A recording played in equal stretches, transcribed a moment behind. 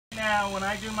know, when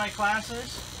I do my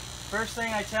classes, first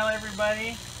thing I tell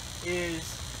everybody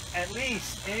is at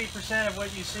least 80% of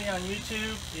what you see on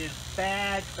YouTube is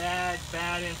bad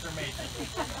information.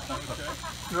 Okay.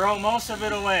 Throw most of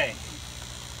it away.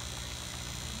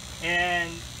 And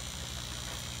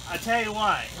I'll tell you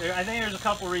why. I think there's a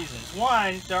couple reasons.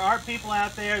 One, there are people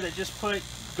out there that just put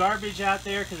garbage out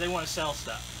there because they want to sell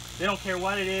stuff. They don't care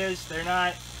what it is. They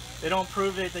don't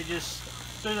prove it. There's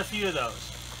a few of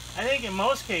those. I think in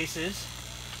most cases,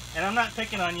 and I'm not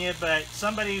picking on you, but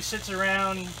somebody who sits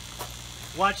around,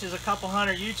 watches a couple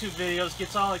hundred YouTube videos,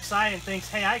 gets all excited and thinks,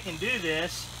 hey, I can do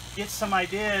this, gets some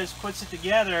ideas, puts it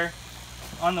together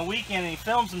on the weekend, and he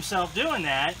films himself doing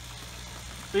that,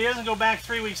 but he doesn't go back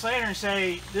 3 weeks later and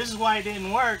say, this is why it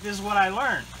didn't work, this is what I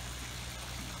learned.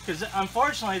 Because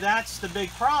unfortunately, that's the big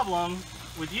problem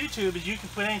with YouTube, is you can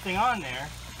put anything on there,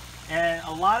 and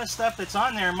a lot of stuff that's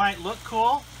on there might look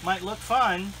cool, might look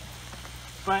fun,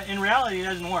 but in reality it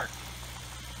doesn't work.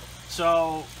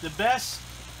 So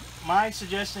my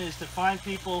suggestion is to find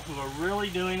people who are really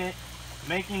doing it,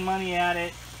 making money at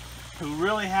it, who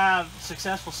really have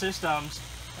successful systems,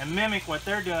 and mimic what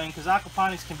they're doing, because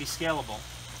aquaponics can be scalable.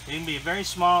 It can be very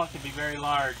small, it can be very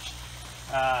large,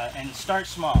 and start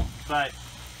small. But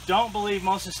don't believe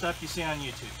most of the stuff you see on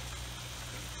YouTube.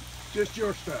 Just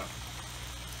your stuff.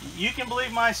 You can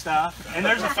believe my stuff, and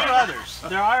there's a few others.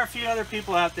 There are a few other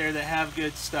people out there that have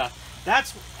good stuff.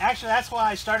 That's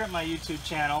why I started my YouTube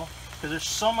channel, because there's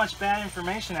so much bad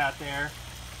information out there.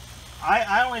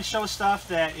 I only show stuff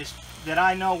that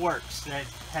I know works,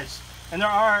 and there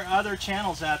are other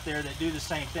channels out there that do the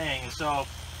same thing.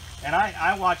 And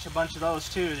I watch a bunch of those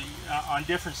too, on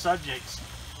different subjects.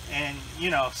 And you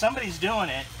know, if somebody's doing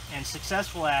it and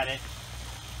successful at it,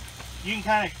 you can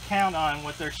kind of count on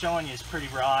what they're showing you is pretty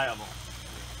reliable.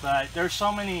 But there's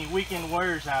so many weekend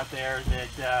warriors out there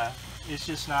that it's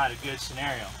just not a good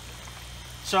scenario.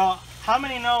 So how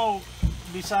many know,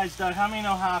 besides Doug, how many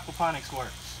know how aquaponics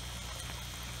works?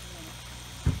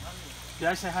 Did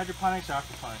I say hydroponics or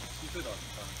aquaponics? You said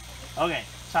aquaponics. Okay,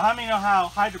 so how many know how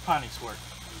hydroponics work?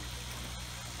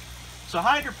 So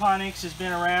hydroponics has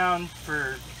been around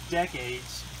for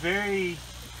decades, very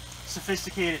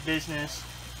sophisticated business,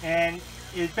 and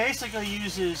it basically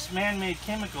uses man-made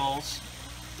chemicals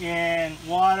in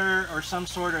water or some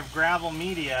sort of gravel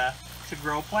media to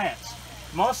grow plants.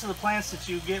 Most of the plants that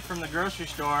you get from the grocery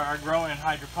store are grown in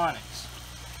hydroponics.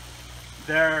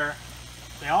 They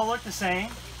all look the same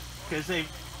because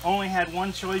they've only had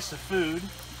one choice of food,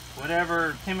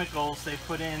 whatever chemicals they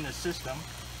put in the system,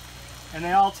 and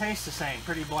they all taste the same,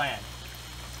 pretty bland.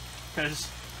 Because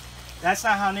that's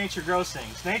not how nature grows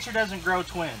things. Nature doesn't grow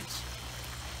twins.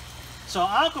 So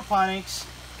aquaponics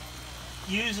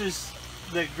uses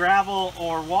the gravel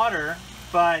or water,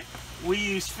 but we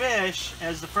use fish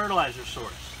as the fertilizer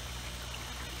source.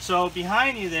 So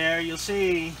behind you there, you'll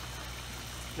see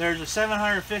there's a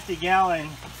 750-gallon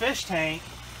fish tank,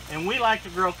 and we like to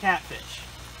grow catfish.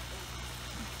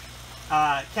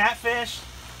 Catfish,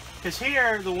 because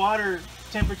here the water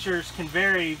temperatures can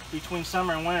vary between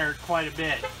summer and winter quite a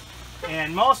bit.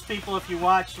 And most people, if you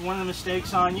watch, one of the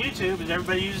mistakes on YouTube is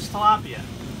everybody uses tilapia.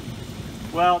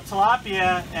 Well,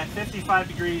 tilapia at 55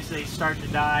 degrees they start to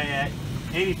die, at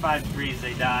 85 degrees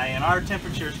they die, and our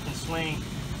temperatures can swing.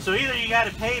 So either you got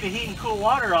to pay to heat and cool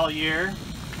water all year,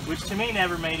 which to me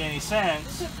never made any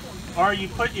sense, or you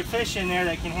put your fish in there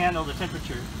that can handle the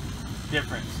temperature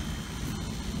difference.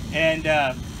 And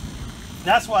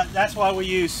that's why we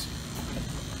use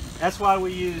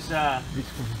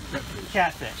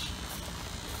catfish.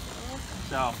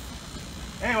 So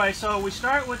anyway, so we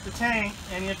start with the tank,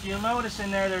 and if you'll notice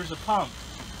in there, there's a pump.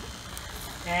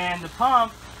 And the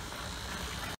pump,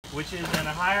 which is in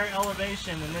a higher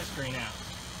elevation than this greenhouse.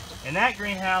 And that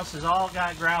greenhouse has all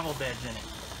got gravel beds in it.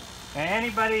 And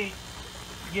anybody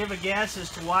give a guess as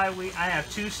to why I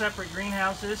have two separate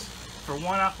greenhouses for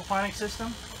one aquaponic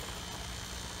system?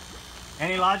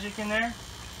 Any logic in there?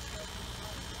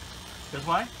 Because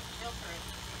why?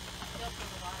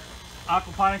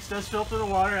 Aquaponics does filter the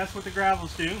water, that's what the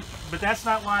gravels do, but that's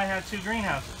not why I have two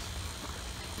greenhouses.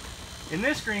 In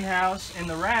this greenhouse, in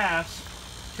the rafts,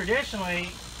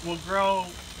 traditionally will grow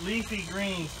leafy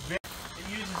greens. It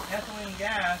uses ethylene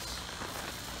gas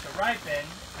to ripen,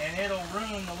 and it'll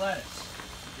ruin the lettuce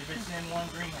if it's in one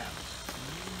greenhouse.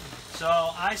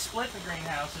 So I split the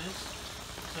greenhouses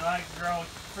so I can grow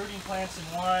fruiting plants in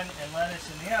one and lettuce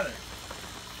in the other,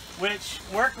 which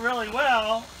worked really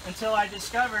well until I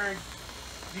discovered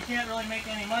you can't really make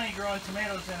any money growing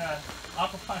tomatoes in an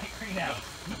aquaponic greenhouse.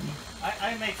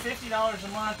 I make $50 a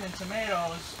month in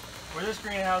tomatoes, where this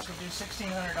greenhouse would do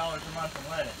 $1,600 a month in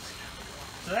lettuce.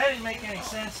 So that didn't make any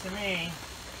sense to me.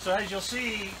 So as you'll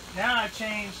see, now I've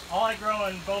changed, all I grow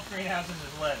in both greenhouses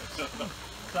is lettuce.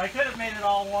 So I could have made it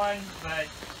all one, but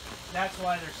that's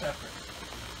why they're separate.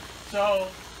 So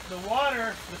the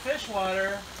water, the fish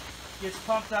water, gets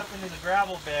pumped up into the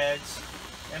gravel beds,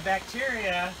 and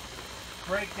bacteria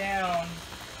break down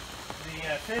the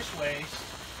fish waste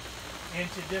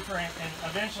into different, and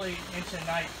eventually into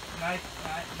nitrates,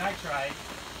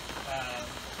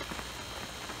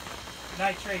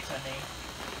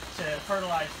 to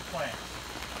fertilize the plants.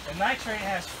 And nitrate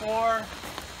has 4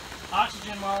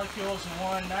 oxygen molecules and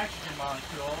 1 nitrogen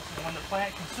molecule, and when the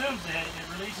plant consumes it, it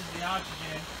releases the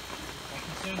oxygen and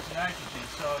consumes the nitrogen,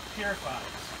 so it purifies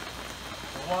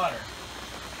the water.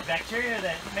 The bacteria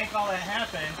that make all that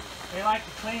happen, they like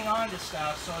to cling on to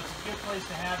stuff, so it's a good place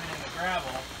to have it in the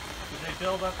gravel, because they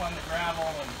build up on the gravel,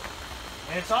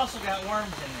 and it's also got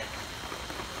worms in there.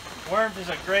 Worms is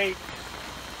a great,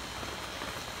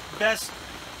 best.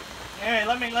 Anyway,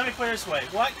 let me put it this way.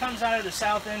 What comes out of the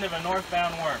south end of a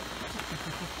northbound worm?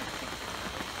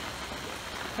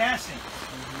 Castings.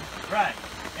 Right.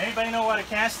 Anybody know what a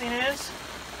casting is?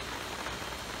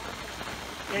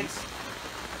 It's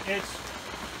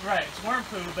right, it's worm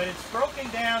poo, but it's broken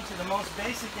down to the most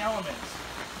basic elements.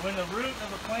 When the root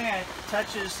of a plant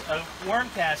touches a worm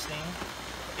casting,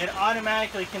 it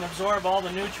automatically can absorb all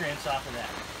the nutrients off of that.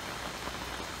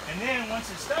 And then once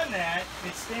it's done that,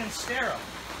 it's then sterile.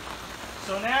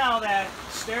 So now that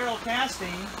sterile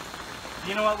casting, do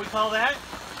you know what we call that?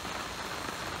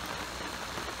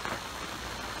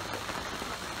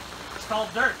 It's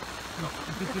called dirt.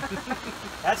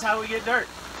 That's how we get dirt.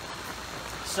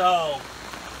 So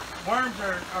worms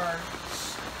are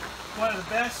one of the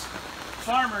best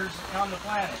farmers on the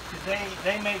planet, because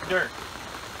they make dirt.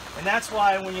 And that's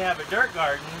why when you have a dirt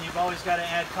garden, you've always got to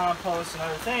add compost and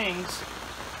other things,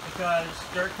 because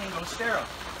dirt can go sterile.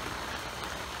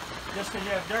 Just because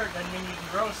you have dirt doesn't mean you can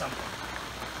grow something.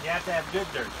 You have to have good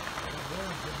dirt.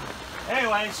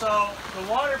 Anyway, so the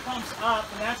water pumps up,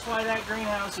 and that's why that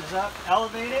greenhouse is up,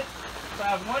 elevated. So I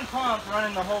have one pump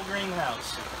running the whole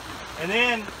greenhouse. And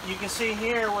then you can see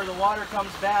here where the water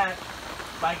comes back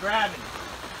by gravity.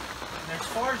 There's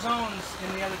 4 zones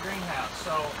in the other greenhouse.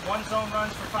 So one zone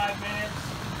runs for 5 minutes,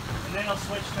 and then it'll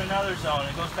switch to another zone.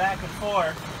 It goes back and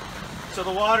forth. So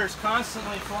the water's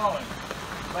constantly flowing.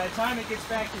 By the time it gets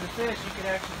back to the fish, you can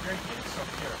actually drink it. It's so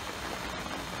pure.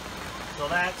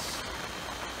 So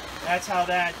that's how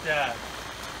that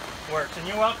works. And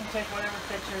you're welcome to take whatever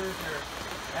pictures or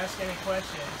ask any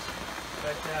questions.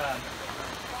 But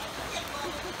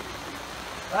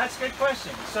that's a good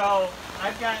question. So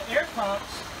I've got air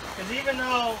pumps, because even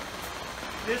though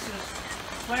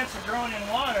plants are growing in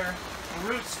water, the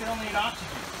roots still need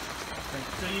oxygen.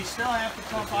 So you still have to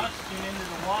pump oxygen into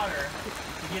the water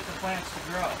to get the plants to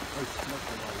grow.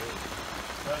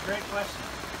 So great question.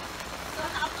 So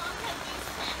how long have these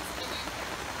plants been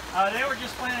in? They were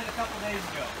just planted a couple days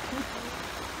ago.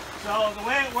 So the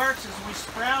way it works is we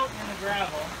sprout in the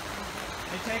gravel.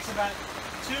 It takes about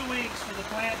 2 weeks for the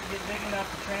plant to get big enough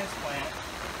to transplant.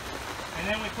 And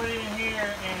then we put it in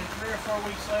here, and 3 or 4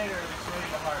 weeks later, it's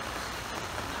ready to harvest.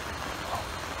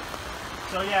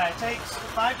 So yeah, it takes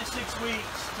 5 to 6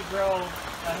 weeks to grow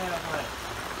a head of lettuce.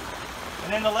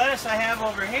 And then the lettuce I have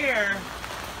over here,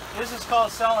 this is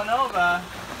called Selenova,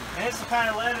 and it's the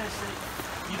kind of lettuce that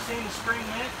you've seen the spring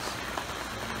mix.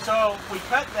 So we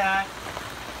cut that,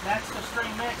 that's the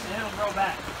spring mix, and it'll grow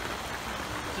back.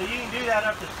 So you can do that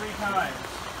up to 3 times.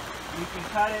 You can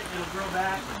cut it, it'll grow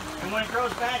back, and when it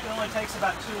grows back, it only takes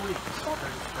about 2 weeks.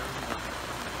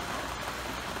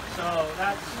 So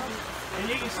that's, and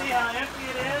you can see how empty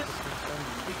it is,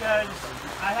 because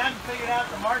I haven't figured out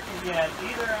the market yet.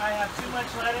 Either I have too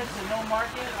much lettuce and no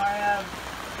market, or I have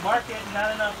market and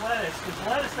not enough lettuce, because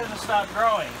lettuce doesn't stop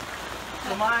growing.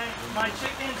 So my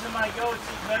chickens and my goats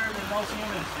eat better than most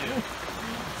humans do.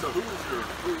 So who is your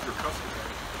customer?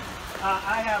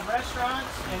 I have restaurants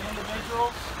and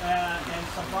individuals and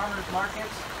some farmers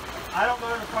markets. I don't go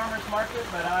to the farmers market,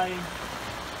 but I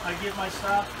give my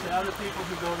stuff to other people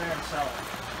who go there and sell it.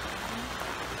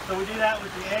 So we do that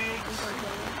with the eggs,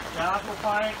 the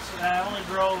aquaponics. I only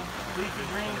grow leafy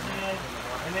greens in,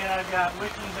 and then I've got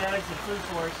wicking beds and food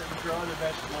forests that we grow other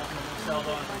vegetables, and we sell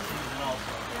those in season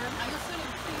also. Are you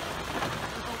selling fish?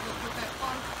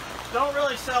 Don't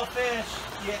really sell fish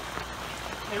yet.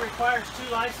 It requires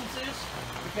 2 licenses,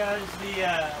 because the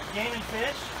game and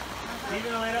fish,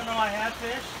 even though they don't know I have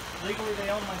fish, legally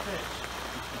they own my fish.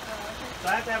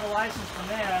 So I have to have a license from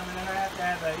them, and then I have to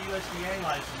have a USDA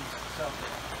license to sell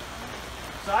fish.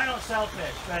 So I don't sell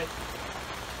fish, but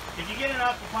if you get an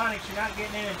aquaponics, you're not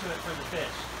getting into it for the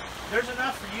fish. There's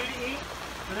enough for you to eat,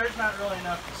 but there's not really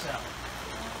enough to sell.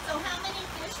 So how many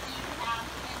fish do you have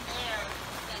in there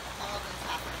that all this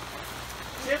happens?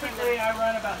 Typically, I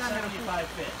run about 75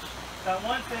 fish. About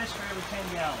one fish for every 10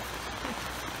 gallons.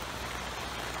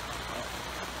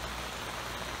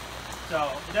 So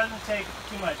it doesn't take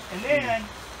too much. And then,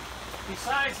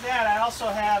 besides that, I also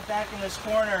have back in this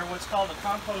corner what's called a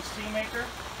compost tea maker.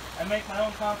 I make my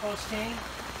own compost tea.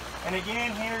 And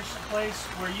again, here's a place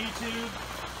where YouTube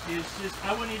is just,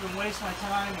 I wouldn't even waste my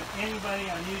time with anybody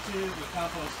on YouTube with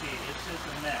compost tea. It's just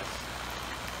a mess.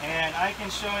 And I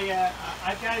can show you,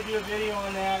 I've got to do a video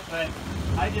on that, but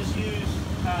I just use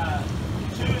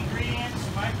 2 ingredients,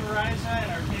 mycorrhiza and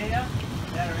archaea,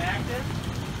 that are active,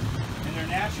 and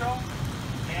they're natural.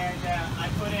 And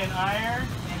I put in iron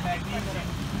and magnesium.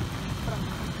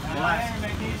 Now, iron and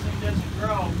magnesium doesn't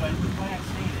grow, but the plants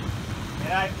need it.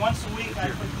 And once a week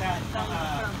I put that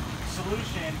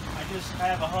solution, I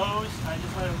have a hose, I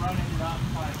just let it run into the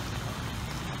aquaponics.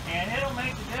 And it'll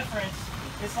make the difference.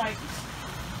 It's like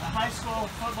a high school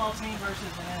football team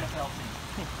versus an NFL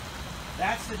team.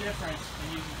 That's the difference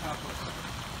in using compost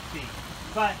tea.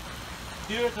 But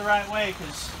do it the right way,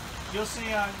 because you'll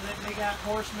see they got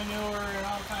horse manure and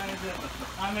all kinds of,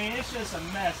 I mean, it's just a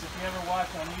mess. If you ever watch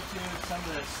on YouTube some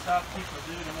of the stuff people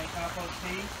do to make compost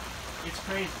tea, it's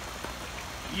crazy.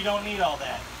 You don't need all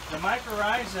that. The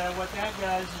mycorrhiza, what that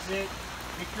does is it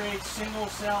creates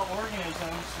single cell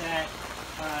organisms that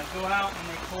go out and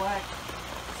they collect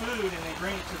food and they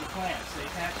bring it to the plants. They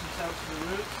attach themselves to the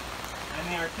roots. And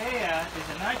the archaea is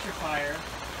a nitrifier,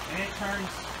 and it turns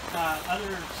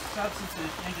other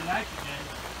substances into nitrogen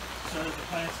so that the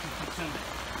plants can consume it.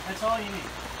 That's all you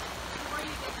need. Where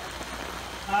do you get them?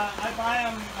 I buy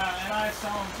them and I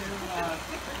sell them too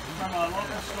from a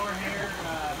local store here,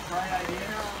 Bright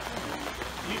Ideas.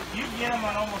 You can get them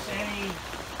on almost any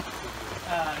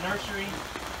nursery.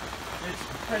 It's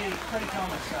pretty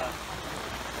common stuff.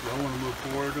 Y'all want to move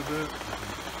forward a bit?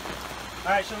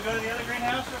 All right, shall we go to the other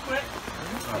greenhouse real quick?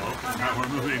 Oh, now we're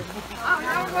moving. Oh,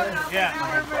 now we're moving. Yeah. Now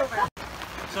we're moving.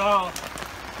 So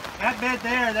that bed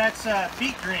there, that's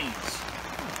beet greens.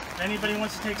 If anybody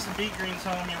wants to take some beet greens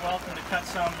home, you're welcome to cut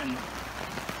some and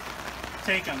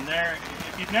take them.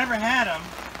 If you've never had them,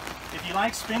 if you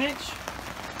like spinach,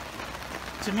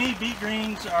 to me beet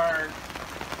greens are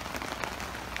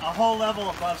a whole level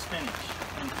above spinach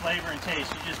in flavor and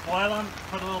taste. You just boil them,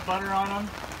 put a little butter on them,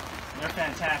 and they're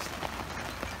fantastic.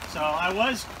 So I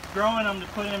was growing them to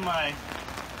put in my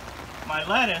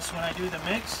lettuce when I do the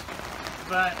mix,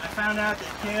 but I found out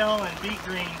that kale and beet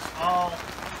greens all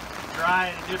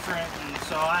dry and different, and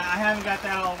so I haven't got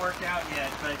that all worked out yet,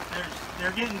 but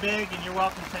they're getting big, and you're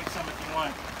welcome to take some if you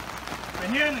want. But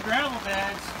here in the gravel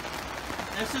beds,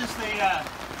 this is the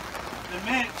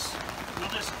mix.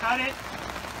 We'll just cut it,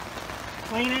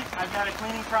 clean it. I've got a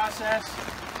cleaning process,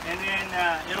 and then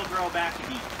it'll grow back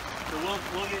again. So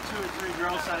we'll get 2 or 3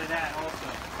 growths out of that also.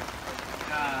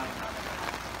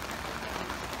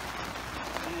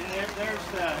 And then there's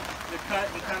the cut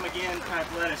and come again type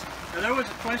lettuce. Now there was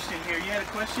a question here. You had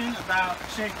a question about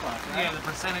shade cloth, right? Yeah, the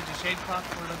percentage of shade cloth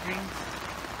for the greens.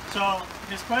 So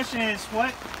his question is,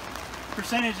 what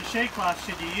percentage of shade cloth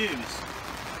should you use?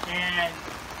 And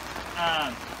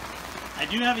I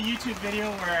do have a YouTube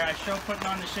video where I show putting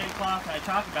on the shade cloth and I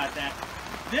talk about that.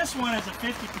 This one is a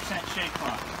 50% shade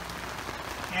cloth.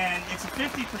 And it's a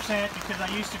 50% because I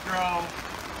used to grow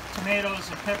tomatoes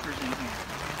and peppers in here.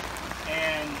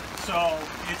 And so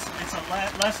it's a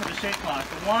less of a shade cloth.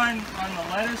 The one on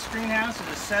the lettuce greenhouse is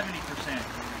a 70%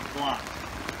 block.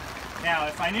 Now,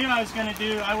 if I knew I was going to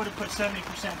do, I would have put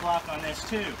 70% block on this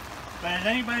too. But has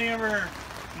anybody ever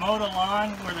mowed a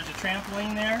lawn where there's a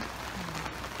trampoline there?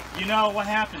 You know what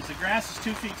happens. The grass is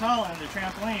 2 feet tall under the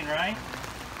trampoline, right?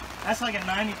 That's like a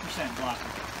 90% block.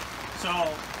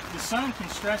 So the sun can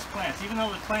stress plants. Even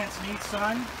though the plants need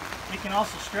sun, it can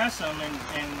also stress them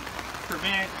and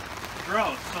prevent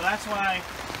growth. So that's why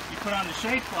you put on the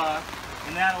shade cloth,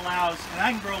 and that allows, and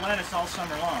I can grow lettuce all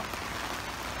summer long.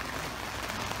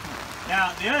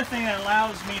 Now, the other thing that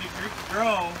allows me to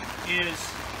grow is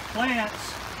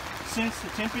plants sense the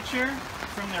temperature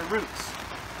from their roots,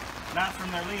 not from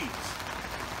their leaves.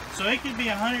 So it could be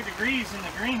 100 degrees in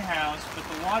the greenhouse, but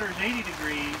the water's 80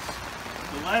 degrees.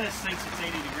 The lettuce thinks it's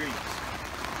 80 degrees.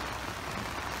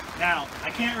 Now,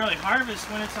 I can't really harvest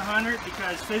when it's 100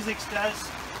 because physics does,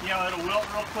 it'll wilt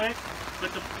real quick.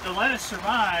 But the lettuce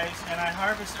survives, and I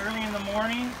harvest early in the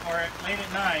morning or late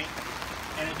at night,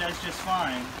 and it does just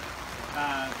fine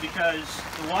because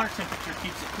the water temperature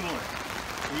keeps it cooler.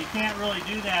 You can't really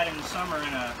do that in the summer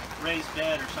in a raised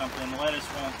bed or something. The lettuce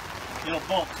it'll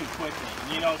bulk too quickly.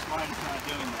 And you notice mine's not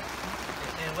doing that.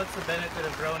 And what's the benefit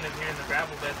of growing it here in the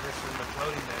gravel bed versus the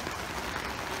floating bed?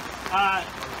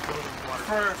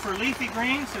 For leafy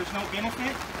greens, there's no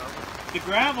benefit. The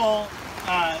gravel,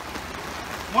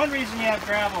 one reason you have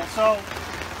gravel, so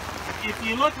if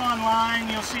you look online,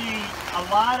 you'll see a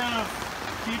lot of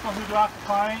people who do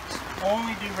aquaponics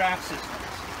only do raft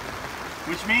systems,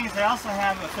 which means they also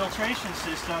have a filtration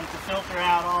system to filter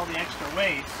out all the extra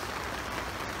waste.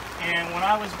 And when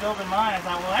I was building mine, I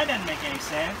thought, well, that doesn't make any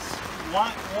sense.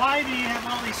 Why do you have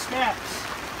all these steps,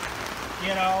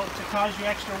 you know, to cause you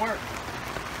extra work?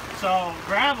 So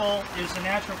gravel is a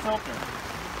natural filter.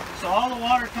 So all the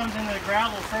water comes into the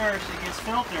gravel first, it gets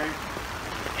filtered,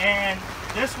 and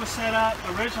this was set up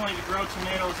originally to grow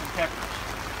tomatoes and peppers,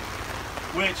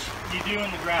 which you do in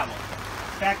the gravel.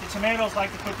 In fact, the tomatoes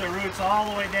like to put their roots all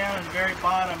the way down at the very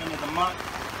bottom into the muck.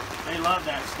 They love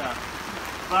that stuff.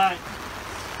 But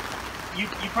you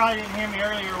probably didn't hear me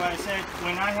earlier when I said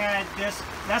when I had this,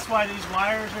 that's why these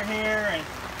wires are here, and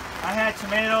I had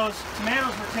tomatoes.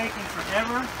 Tomatoes were taking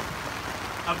forever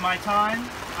of my time.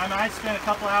 I mean, I'd spend a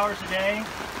couple hours a day,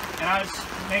 and I was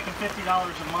making $50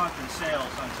 a month in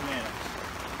sales on tomatoes.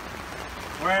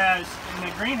 Whereas in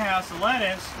the greenhouse, the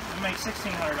lettuce, you make $1,600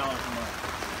 a month.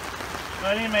 So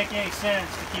it didn't make any sense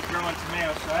to keep growing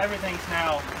tomatoes, so everything's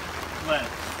now lettuce.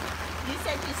 You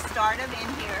said you start them in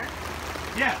here?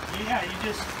 Yeah, you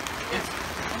just, it's...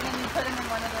 And then you put them in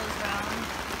one of those rounds?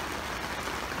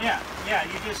 Yeah,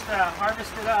 you just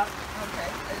harvest it up. Okay,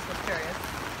 I just was curious.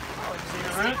 Oh, See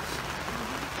the roots?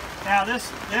 Now this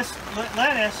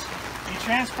lettuce, you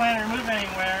transplant or move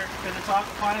anywhere, because it's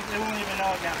aquaponics, they won't even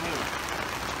know it got moved.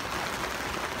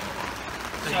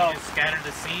 So you just scatter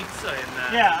the seeds?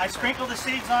 Yeah, I sprinkle the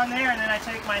seeds on there, and then I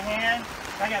take my hand.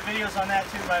 I got videos on that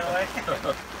too, by the way.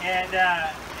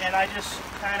 and I just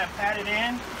kind of pat it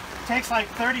in. It takes like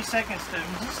 30 seconds to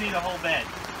see the whole bed.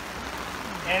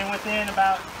 And within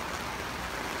about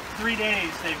 3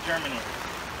 days, they've germinated.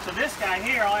 So this guy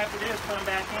here, all I have to do is put him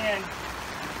back in.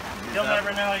 He'll never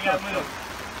know he got moved.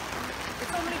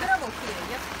 It's only gravel here,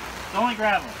 yep. It's only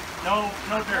gravel. No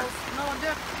dirt. No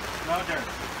dirt. No dirt.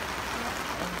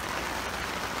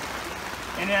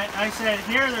 And I said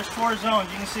here there's 4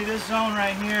 zones. You can see this zone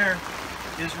right here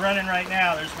is running right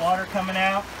now. There's water coming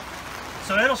out.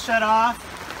 So it'll shut off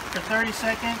for 30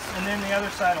 seconds, and then the other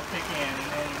side will kick in,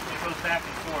 and then it goes back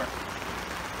and forth.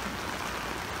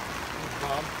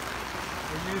 Bob,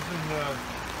 we're using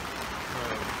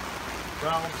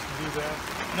valves to do that.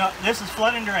 No, this is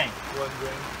flood and drain. Flood and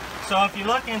drain. So if you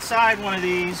look inside one of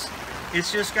these,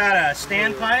 it's just got a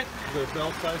standpipe. Is there a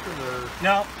bell siphon or?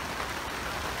 No.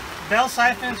 Bell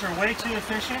siphons are way too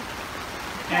efficient,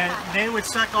 and they would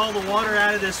suck all the water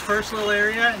out of this first little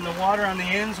area, and the water on the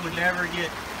ends would never get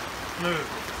moved.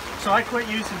 So I quit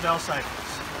using bell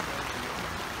siphons.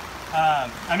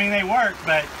 I mean, they work,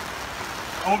 but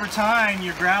over time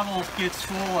your gravel gets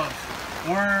full of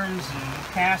worms and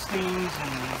castings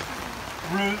and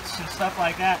roots and stuff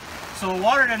like that. So the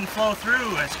water doesn't flow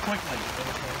through as quickly.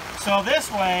 So this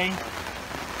way,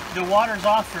 the water's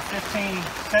off for 17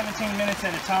 minutes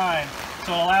at a time,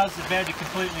 so it allows the bed to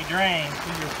completely drain.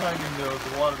 So you're finding the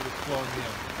water that's flowing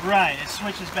in. Right, it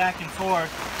switches back and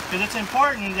forth, because it's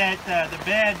important that the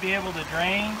bed be able to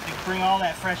drain to bring all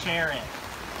that fresh air in.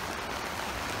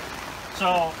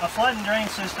 So a flood and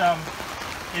drain system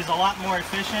is a lot more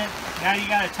efficient. Now you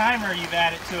got a timer you've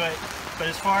added to it, but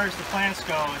as far as the plants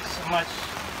go, it's much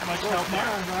healthier.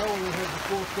 I only have the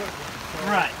full equipment.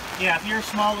 Right. Yeah, if you're a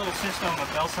small little system, a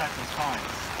bell siphon's fine.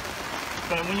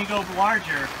 But when you go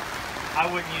larger, I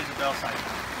wouldn't use a bell siphon.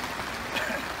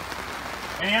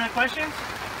 Any other questions?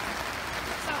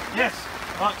 Yes.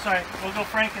 Oh, sorry. We'll go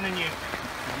Frank and then you.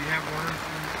 Do you have worms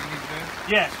in these beds?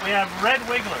 Yes, we have red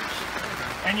wigglers.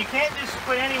 And you can't just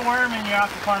put any worm in your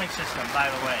aquaponics system, by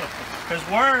the way. Because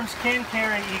worms can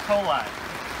carry E. coli.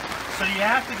 So you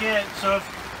have to get, so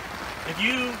if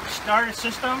you start a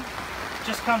system,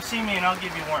 just come see me and I'll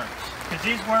give you worms. Because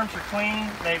these worms are clean,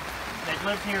 they've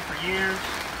lived here for years,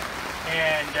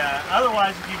 and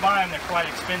otherwise if you buy them they're quite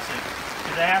expensive.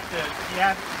 Because they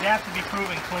have to be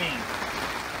proven clean.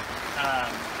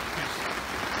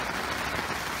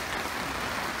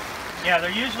 Yeah,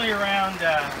 they're usually around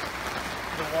the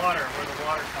water, where the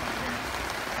water comes in.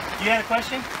 You had a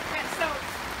question? Yeah, so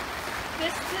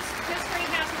this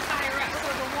greenhouse is higher up, so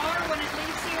the water when it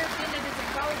leaves here, then does it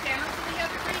go down to the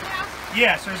other greenhouse?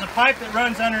 Yes, there's a pipe that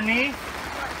runs underneath,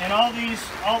 and all these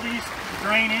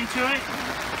drain into it.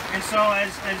 And so as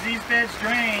these beds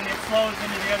drain, it flows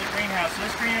into the other greenhouse. So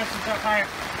this greenhouse is up higher.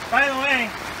 By the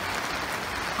way,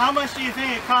 how much do you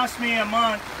think it costs me a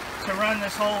month to run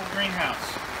this whole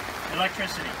greenhouse.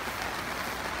 Electricity.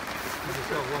 You just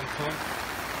got one pump.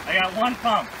 I got one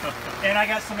pump, and I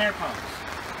got some air pumps.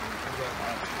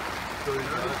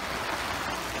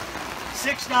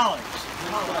 $6.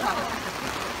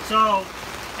 So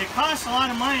it costs a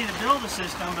lot of money to build a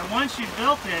system, but once you've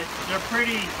built it, they're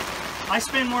pretty. I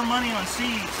spend more money on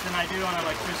seeds than I do on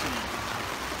electricity.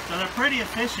 So they're pretty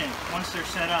efficient once they're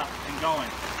set up and going.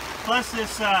 Plus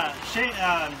this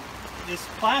this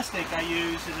plastic I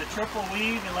use is a triple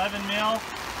weave 11 mil.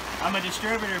 I'm a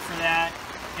distributor for that,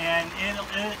 and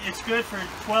it's good for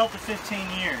 12 to 15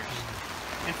 years.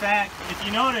 In fact, if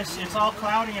you notice, it's all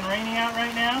cloudy and rainy out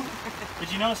right now.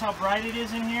 Did you notice how bright it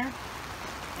is in here?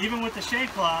 Even with the shade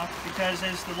cloth, because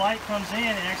as the light comes in,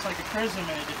 it acts like a prism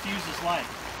and it diffuses light.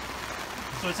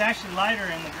 So it's actually lighter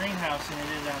in the greenhouse than it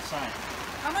is outside.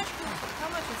 How much is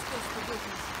this to build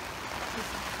this?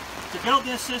 To build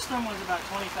this system was about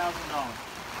 $20,000.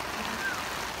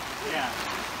 Yeah.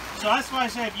 So that's why I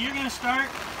say if you're going to start,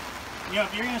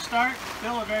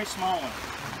 build a very small one.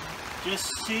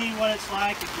 Just see what it's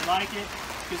like, if you like it.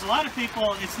 Because a lot of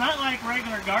people, it's not like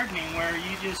regular gardening where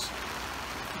you just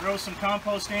throw some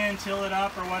compost in, till it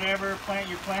up or whatever, plant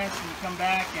your plants, and you come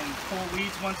back and pull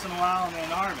weeds once in a while and then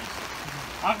harvest.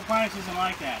 Aquaponics isn't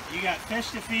like that. You got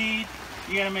fish to feed,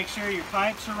 you got to make sure your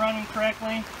pipes are running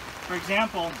correctly. For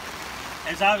example,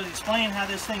 as I was explaining how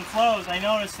this thing flows, I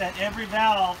noticed that every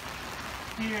valve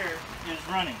here is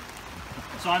running.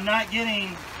 So I'm not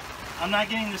getting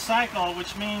the cycle,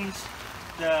 which means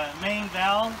the main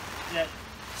valve that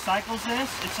cycles this,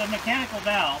 it's a mechanical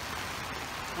valve.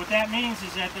 What that means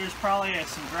is that there's probably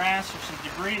some grass or some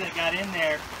debris that got in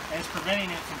there and it's preventing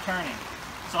it from turning.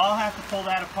 So I'll have to pull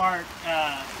that apart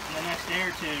in the next day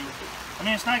or two. I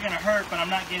mean, it's not going to hurt, but I'm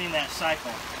not getting that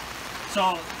cycle.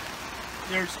 So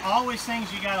there's always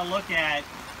things you got to look at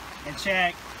and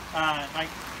check, like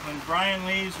when Brian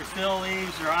leaves or Phil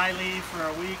leaves or I leave for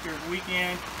a week or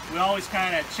weekend, we always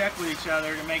kind of check with each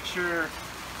other to make sure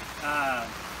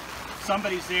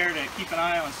somebody's there to keep an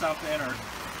eye on something or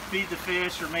feed the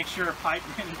fish or make sure a pipe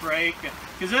didn't break,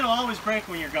 because it'll always break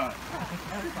when you're gone.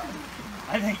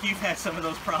 I think you've had some of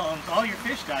those problems. All your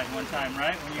fish died one time,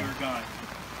 right, when you were gone.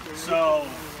 So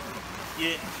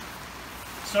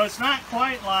it's not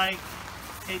quite like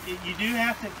you do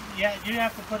have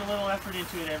to put a little effort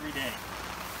into it every day.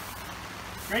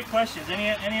 Great questions.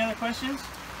 Any other questions?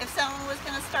 If someone was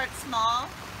going to start small,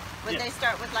 would they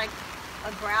start with like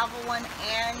a gravel one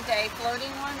and a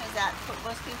floating one? Is that what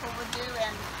most people would do?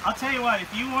 And I'll tell you what,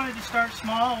 if you wanted to start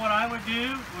small, what I would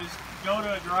do was go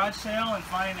to a garage sale and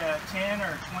find a 10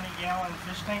 or 20 gallon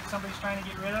fish tank somebody's trying to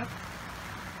get rid of,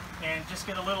 and just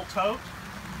get a little tote,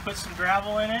 put some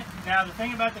gravel in it. Now the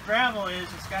thing about the gravel is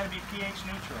it's got to be pH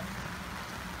neutral,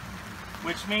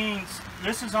 which means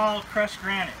this is all crushed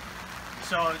granite,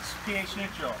 so it's pH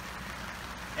neutral.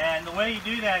 And the way you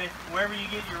do that, wherever you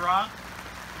get your rock,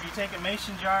 if you take a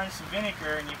mason jar and some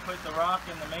vinegar and you put the rock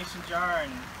in the mason jar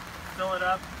and fill it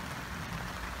up,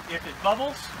 if it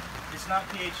bubbles, it's not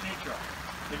pH neutral.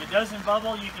 If it doesn't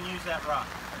bubble, you can use that rock,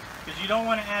 because you don't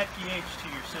want to add pH to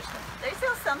your system. they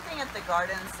sell something at the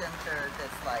garden center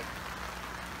that's like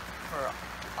for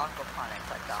aquaponics,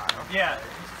 like that. Yeah,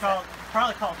 it's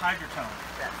probably called hydrotone.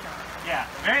 Yeah,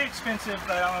 very expensive,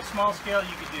 but on a small scale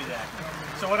you could do that.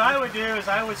 So what I would do is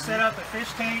I would set up a fish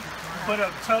tank, put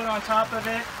a tote on top of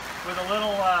it with a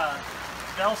little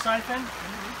bell siphon,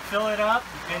 fill it up,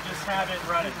 and just have it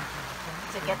running.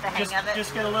 To get the hang of it?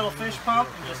 Just get a little fish pump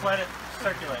and just let it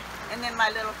circulate. And then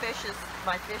my little fish is,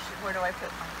 where do I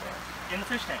put my fish? In the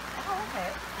fish tank. Oh,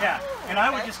 okay. Yeah, Oh, and I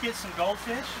would okay. just get some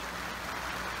goldfish.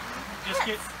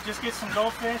 Just get some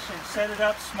goldfish and set it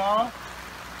up small.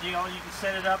 You know, you can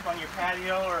set it up on your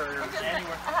patio or And just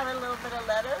anywhere. I have a little bit of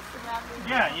lettuce around me.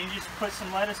 Yeah, you just put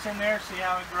some lettuce in there, see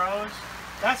how it grows.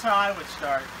 That's how I would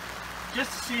start. Just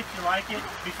to see if you like it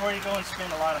before you go and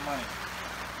spend a lot of money.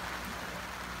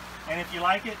 And if you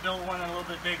like it, build one a little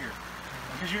bit bigger.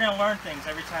 Because you're going to learn things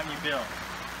every time you build.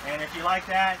 And if you like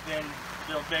that, then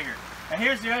build bigger. Now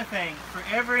here's the other thing. For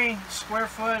every square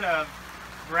foot of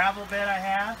gravel bed I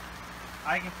have,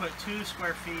 I can put 2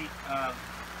 square feet of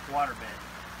water bed,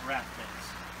 raft beds.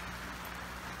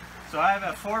 So I have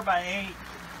a 4x8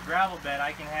 gravel bed,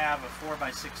 I can have a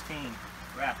 4x16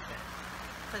 raft bed.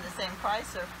 For the same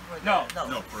price or for the...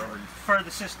 No, for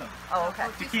the system. Oh, okay.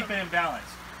 To keep it in balance.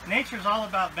 Nature's all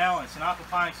about balance, and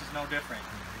aquaponics is no different.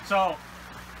 So,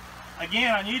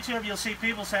 again, on YouTube, you'll see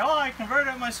people say, "Oh, I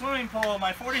converted my swimming pool,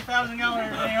 my 40,000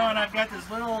 gallon, and I've got this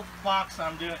little box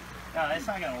I'm doing." No, that's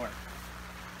not going to work.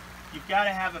 You've got to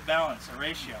have a balance, a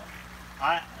ratio.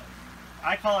 I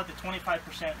call it the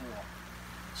 25% rule.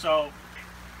 So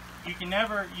you should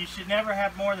never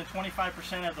have more than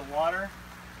 25% of the water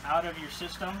out of your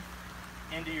system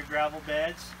into your gravel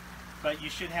beds, but you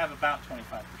should have about 25%.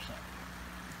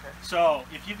 Okay. So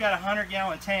if you've got a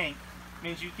 100-gallon tank, it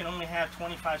means you can only have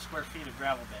 25 square feet of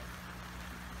gravel bed.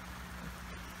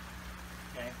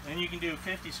 Okay, then you can do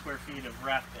 50 square feet of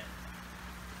raft bed.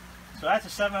 So that's a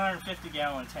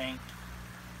 750-gallon tank.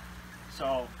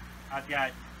 So I've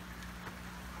got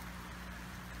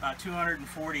about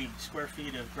 240 square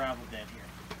feet of gravel bed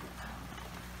here.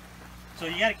 So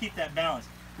you got to keep that balance.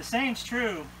 The same's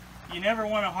true. You never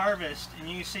want to harvest, and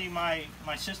you see my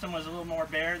system was a little more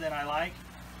bare than I like,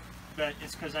 but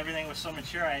it's because everything was so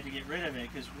mature I had to get rid of it.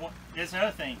 Because there's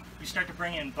another thing, you start to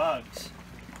bring in bugs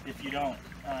if you don't.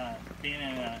 Being in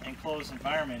an enclosed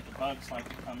environment, the bugs like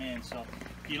to come in. So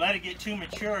if you let it get too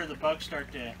mature, the bugs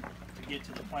start to get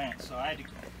to the plants. So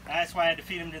that's why I had to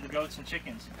feed them to the goats and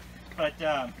chickens. But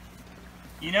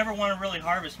you never want to really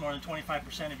harvest more than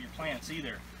 25% of your plants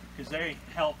either, because they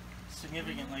help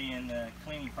significantly in the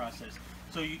cleaning process.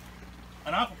 So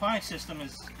an aquaponics system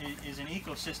is an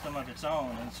ecosystem of its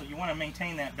own, and so you want to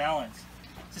maintain that balance.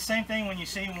 It's the same thing when you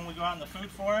see when we go out in the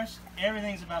food forest.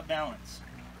 Everything's about balance.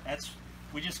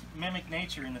 We just mimic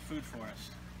nature in the food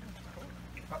forest.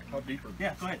 How deeper?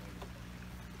 Yeah, go ahead.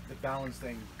 The balance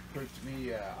thing proved to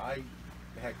me, I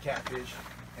had catfish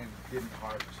and didn't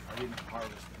harvest. I didn't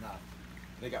harvest enough.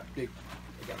 They got big,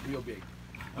 they got real big.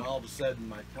 And all of a sudden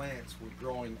my plants were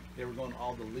growing, they were going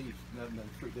all the leaf, nothing but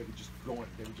fruit, they were just growing,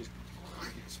 they would just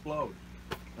explode.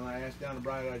 And I asked down to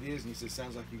Bright Ideas and he said,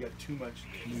 sounds like you got too much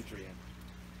nutrient.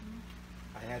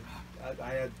 I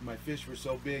had my fish were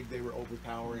so big they were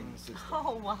overpowering the system.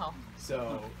 Oh wow!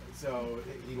 So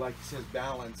he, like he says,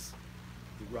 balance,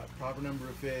 the proper number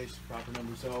of fish, proper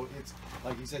number. So it's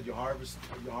like he said, you harvest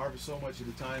so much at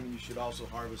a time, and you should also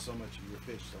harvest so much of your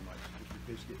fish so much if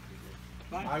your fish get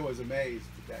bigger. I was amazed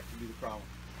that could be the problem.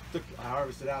 I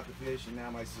harvested out the fish, and now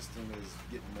my system is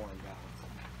getting more in balance.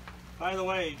 By the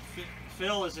way,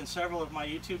 Phil is in several of my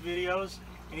YouTube videos,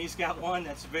 and he's got one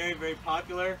that's very, very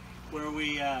popular, where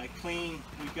we've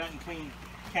gotten clean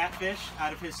catfish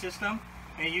out of his system,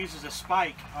 and he uses a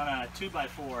spike on a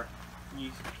 2x4. And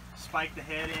you spike the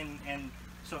head in, and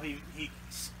so he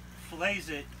fillets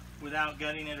it without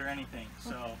gutting it or anything.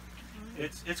 So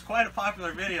it's quite a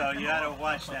popular video. You got to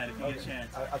watch that if you get a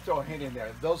chance. I'll throw a hint in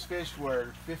there. Those fish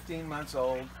were 15 months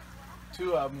old.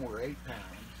 2 of them were 8 pounds.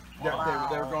 Wow.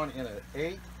 They were growing in an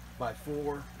 8 by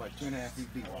 4 by 2.5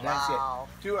 feet deep. Wow. That's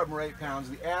it. 2 of them were 8 pounds.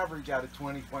 The average out of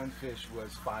 21 fish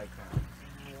was 5 pounds.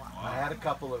 Wow. I had a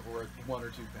couple that were 1 or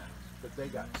 2 pounds, but they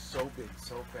got so big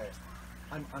so fast.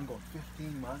 I'm going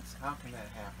 15 months. How can that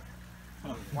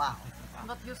happen? Wow.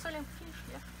 But you're selling fish,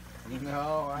 yeah?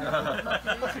 No,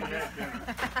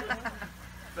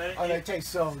 But they taste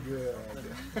so good.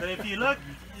 But if you look,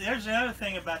 there's another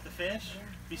thing about the fish.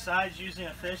 Besides using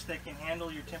a fish that can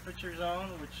handle your temperature zone,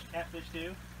 which catfish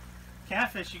do.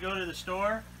 Catfish, you go to the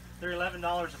store, they're $11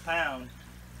 a pound.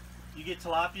 You get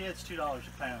tilapia, it's $2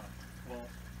 a pound. Well,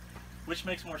 which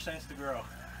makes more sense to grow?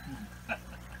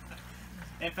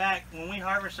 In fact, when we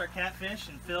harvest our catfish,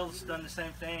 and Phil's done the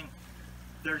same thing,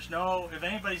 if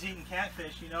anybody's eating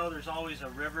catfish, you know there's always a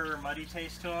river or muddy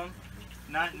taste to them.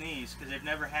 Not in these, because they've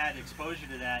never had exposure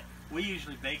to that. We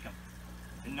usually bake them.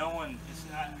 And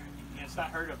it's not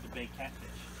heard of to bake catfish.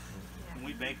 And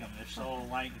we bake them. They're so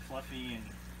light and fluffy, and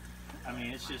I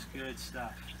mean, it's just good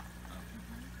stuff.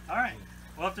 All right.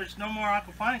 Well, if there's no more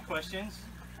aquaponic questions,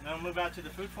 then we'll move out to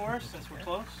the food forest since we're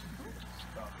close.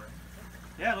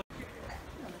 Yeah.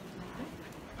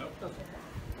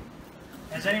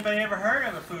 Has anybody ever heard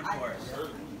of a food forest? The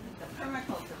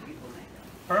permaculture people make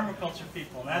it. Permaculture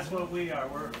people, and that's what we are.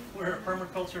 We're a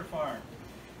permaculture farm.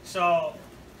 So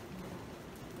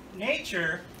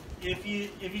nature, if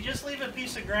you just leave a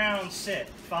piece of ground sit,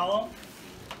 follow,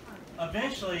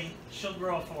 eventually she'll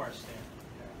grow a forest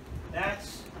there.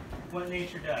 That's what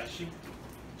nature does.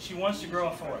 She wants to grow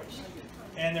a forest.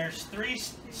 And there's 3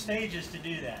 stages to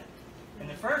do that. And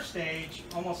the first stage,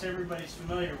 almost everybody's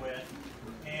familiar with,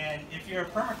 and if you're a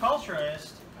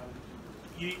permaculturist,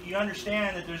 you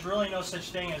understand that there's really no such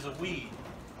thing as a weed.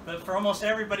 But for almost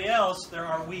everybody else, there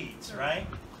are weeds, right?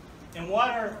 And what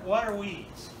are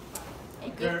weeds? A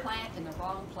good plant in the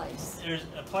wrong place. There's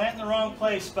a plant in the wrong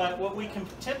place, but what we can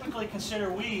typically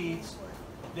consider weeds,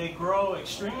 they grow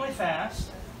extremely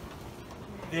fast.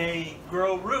 They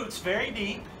grow roots very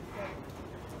deep,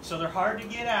 so they're hard to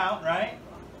get out, right?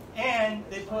 And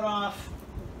they put off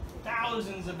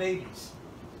thousands of babies.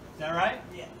 Is that right?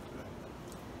 Yeah.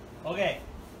 Okay.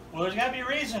 Well, there's got to be a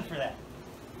reason for that.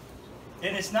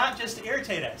 And it's not just to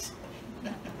irritate us.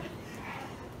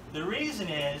 The reason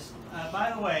is,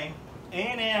 by the way,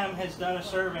 A&M has done a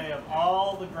survey of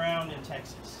all the ground in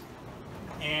Texas.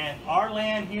 And our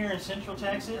land here in Central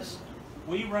Texas,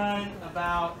 we run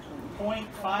about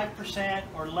 0.5%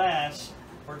 or less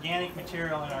organic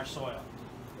material in our soil.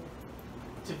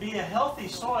 To be a healthy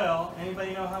soil,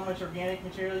 anybody know how much organic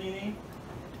material you need?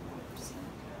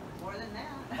 More than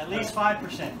that. At least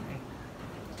 5%.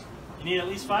 You need at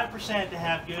least 5% to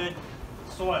have good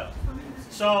soil.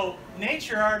 So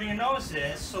nature already knows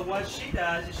this, so what she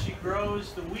does is she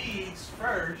grows the weeds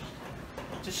first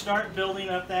to start building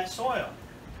up that soil.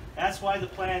 That's why the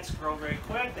plants grow very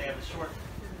quick, they have a short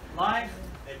life,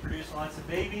 they produce lots of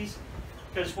babies,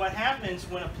 because what happens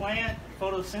when a plant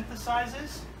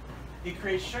photosynthesizes, it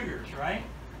creates sugars, right?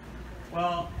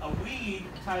 Well, a weed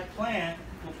type plant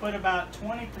will put about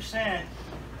 20%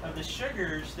 of the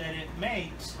sugars that it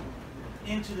makes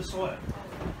into the soil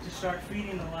to start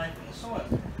feeding the life in the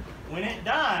soil. When it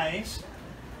dies,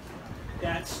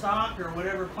 that stock or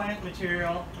whatever plant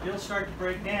material, it'll start to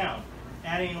break down,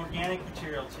 adding organic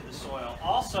material to the soil.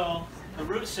 Also, the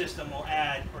root system will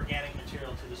add organic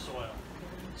material to the soil.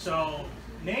 So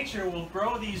nature will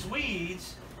grow these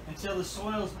weeds until the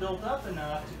soil is built up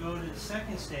enough to go to the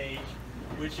second stage,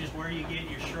 which is where you get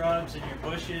your shrubs and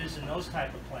your bushes and those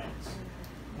type of plants.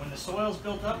 When the soil's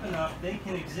built up enough, they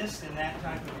can exist in that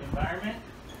type of environment.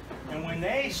 And when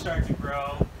they start to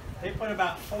grow, they put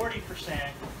about 40%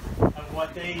 of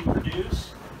what they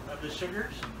produce of the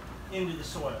sugars into the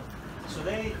soil. So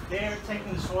they are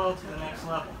taking the soil to the next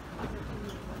level.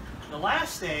 The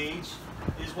last stage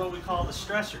is what we call the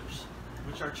stressors,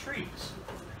 which are trees.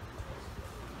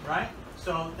 Right?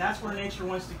 So that's where nature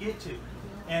wants to get to.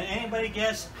 And anybody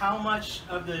guess how much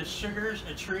of the sugars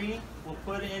a tree will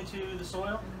put into the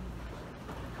soil?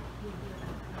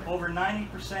 Over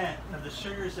 90% of the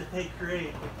sugars that they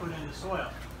create will put into the soil.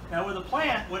 Now with a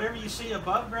plant, whatever you see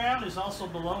above ground is also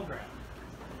below ground.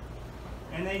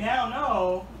 And they now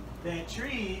know that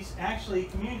trees actually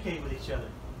communicate with each other.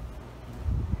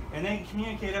 And they can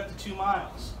communicate up to 2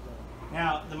 miles.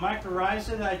 Now, the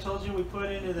mycorrhiza that I told you we put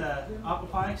into the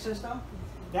aquaponics system,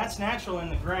 that's natural in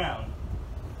the ground.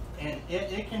 And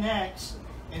it connects,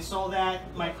 and so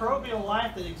that microbial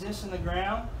life that exists in the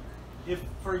ground, if,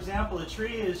 for example, a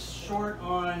tree is short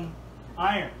on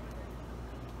iron,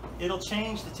 it'll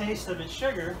change the taste of its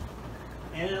sugar,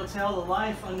 and it'll tell the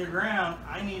life underground,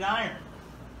 I need iron.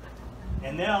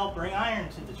 And they'll bring iron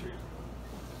to the tree.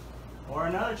 Or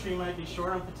another tree might be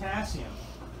short on potassium,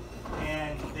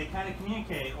 and they kind of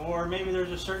communicate. Or maybe there's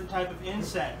a certain type of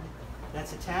insect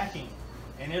that's attacking,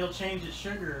 and it'll change its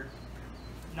sugar,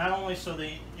 not only so that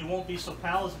it won't be so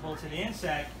palatable to the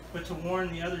insect, but to warn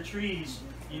the other trees,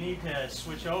 you need to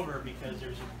switch over because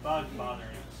there's a bug bothering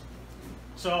us.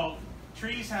 So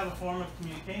trees have a form of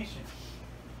communication.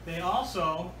 They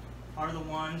also are the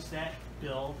ones that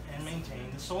build and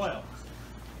maintain the soil.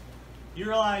 You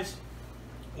realize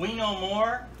we know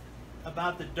more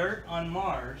about the dirt on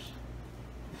Mars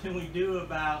than we do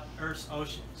about Earth's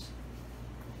oceans.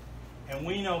 And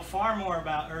we know far more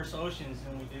about Earth's oceans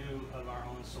than we do of our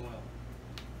own soil.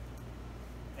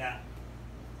 Yeah.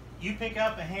 You pick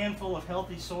up a handful of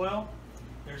healthy soil,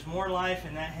 there's more life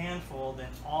in that handful than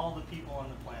all the people on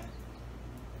the planet.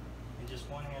 In just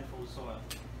one handful of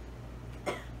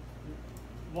soil.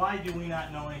 Why do we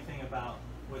not know anything about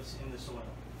what's in the soil?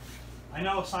 I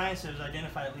know science has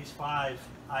identified at least 5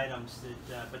 items,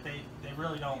 that, but they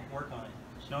really don't work on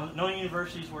it. No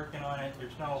university's working on it.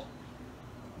 There's no,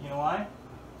 you know why?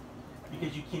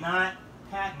 Because you cannot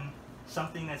patent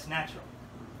something that's natural.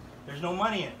 There's no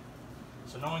money in it,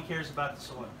 so no one cares about the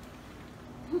soil.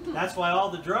 That's why all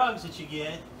the drugs that you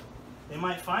get, they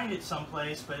might find it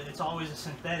someplace, but it's always a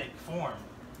synthetic form.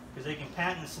 Because they can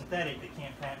patent the synthetic, they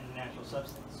can't patent the natural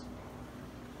substance.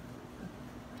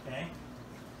 Okay?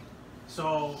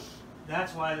 So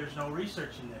that's why there's no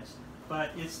research in this.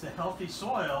 But it's the healthy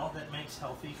soil that makes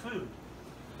healthy food.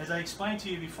 As I explained to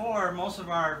you before, most of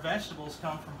our vegetables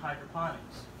come from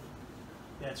hydroponics.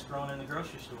 That's grown in the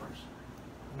grocery stores.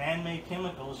 Man-made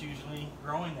chemicals usually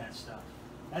growing that stuff.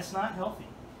 That's not healthy.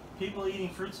 People eating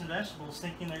fruits and vegetables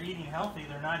thinking they're eating healthy,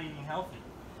 they're not eating healthy.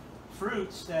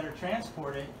 Fruits that are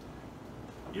transported,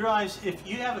 you realize if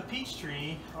you have a peach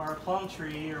tree or a plum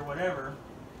tree or whatever,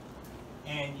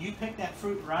 and you pick that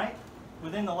fruit ripe,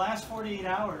 within the last 48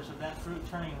 hours of that fruit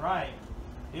turning ripe,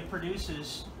 it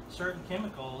produces certain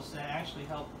chemicals that actually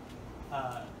help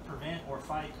prevent or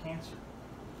fight cancer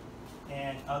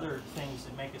and other things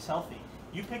that make us healthy.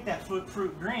 You pick that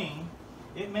fruit green,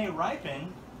 it may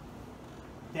ripen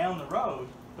down the road,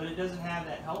 but it doesn't have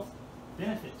that health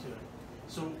benefit to it.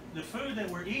 So the food that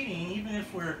we're eating, even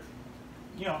if we're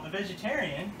you know, a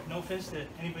vegetarian, no offense to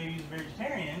anybody who's a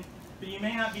vegetarian, but you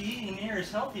may not be eating near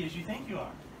as healthy as you think you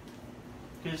are.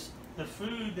 Because the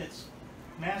food that's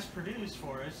mass produced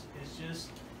for us is just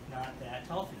not that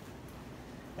healthy.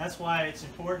 That's why it's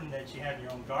important that you have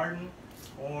your own garden,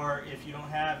 or if you don't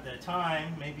have the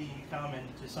time, maybe you come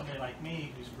to somebody like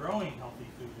me who's growing healthy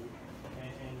food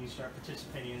and you start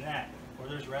participating in that. Or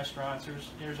there's restaurants,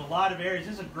 there's a lot of areas.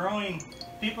 This is a growing,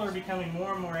 people are becoming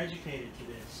more and more educated to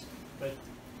this. But,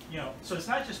 you know, so it's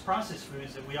not just processed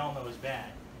foods that we all know is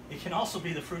bad. It can also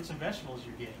be the fruits and vegetables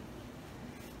you're getting.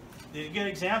 A good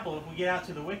example, if we get out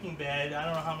to the Wicking bed, I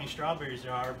don't know how many strawberries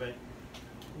there are, but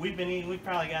we've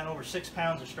probably gotten over 6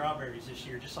 pounds of strawberries this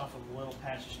year just off of a little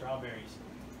patch of strawberries.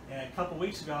 And a couple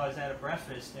weeks ago I was at a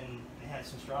breakfast and they had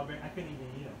some strawberries. I couldn't even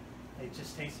eat them. They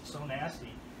just tasted so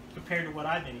nasty compared to what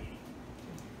I've been eating.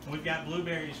 And we've got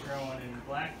blueberries growing and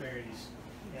blackberries,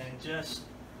 and just,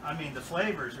 I mean, the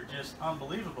flavors are just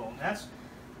unbelievable.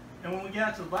 And when we get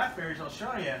out to the blackberries, I'll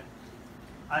show you,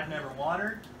 I've never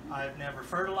watered, I've never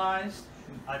fertilized,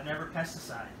 I've never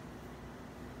pesticided.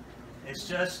 It's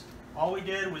just, all we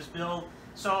did was build.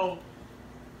 So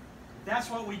that's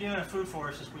what we do in a food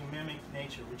forest, is we mimic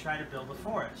nature. We try to build a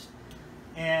forest.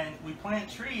 And we plant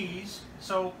trees.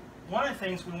 So one of the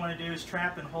things we want to do is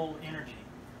trap and hold energy.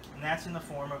 And that's in the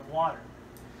form of water.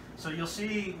 So you'll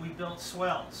see we built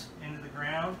swells into the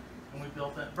ground, and we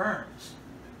built up berms.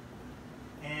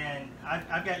 And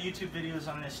I've got YouTube videos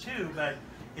on this too, but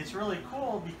it's really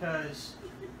cool because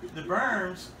the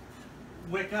berms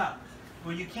wick up.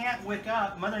 Well, you can't wick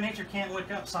up, Mother Nature can't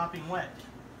wick up sopping wet.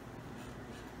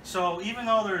 So even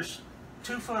though there's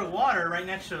 2 foot of water right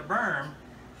next to a berm,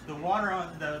 the water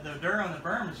on the dirt on the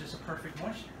berm is just a perfect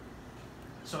moisture.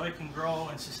 So it can grow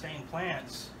and sustain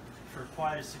plants for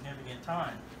quite a significant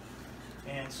time.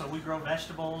 And so we grow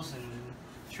vegetables and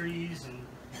trees and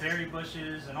berry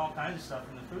bushes and all kinds of stuff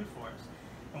in the food forest.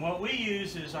 And what we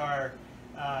use is our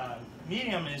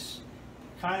medium is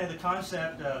kind of the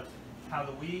concept of how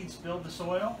the weeds build the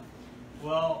soil.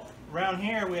 Well, around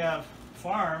here we have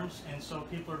farms, and so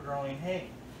people are growing hay.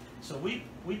 So we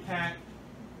pack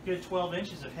good 12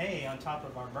 inches of hay on top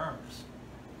of our berms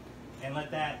and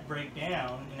let that break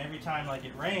down, and every time like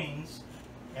it rains,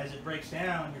 as it breaks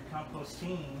down, you're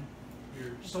composting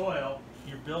your soil,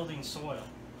 you're building soil.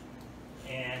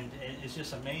 And it's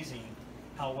just amazing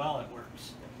how well it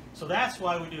works. So that's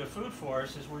why we do a food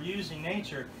forest, is we're using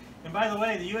nature. And by the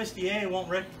way, the USDA won't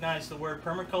recognize the word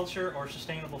permaculture or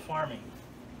sustainable farming.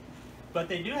 But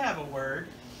they do have a word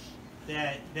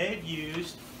that they've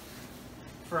used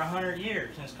for 100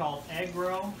 years, and it's called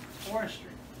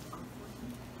agroforestry.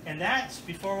 And that's,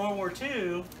 before World War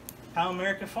II, how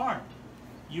America farmed.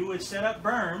 You would set up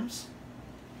berms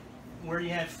where you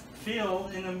had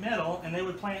field in the middle, and they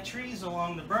would plant trees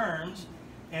along the berms,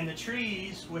 and the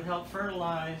trees would help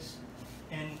fertilize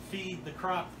and feed the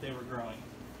crop that they were growing.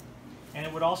 And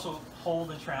it would also hold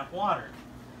and trap water.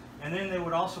 And then they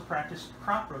would also practice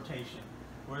crop rotation,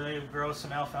 where they would grow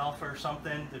some alfalfa or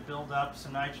something to build up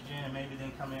some nitrogen, and maybe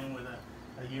then come in with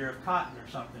a year of cotton or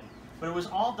something. But it was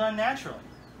all done naturally.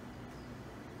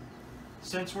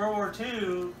 Since World War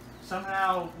II,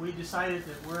 somehow we decided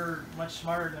that we're much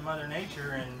smarter than Mother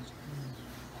Nature, and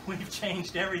we've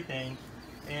changed everything.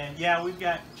 And yeah, we've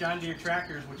got John Deere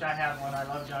tractors, which I have one. I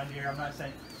love John Deere. I'm not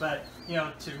saying, but you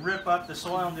know, to rip up the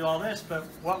soil and do all this. But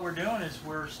what we're doing is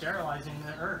we're sterilizing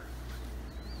the earth.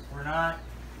 We're not,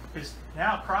 because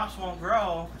now crops won't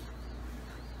grow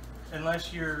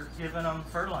unless you're giving them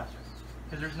fertilizer,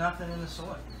 because there's nothing in the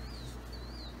soil.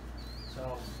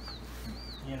 So,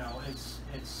 you know, it's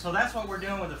so that's what we're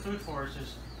doing with the food forest,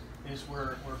 is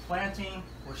we're planting,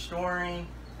 we're storing,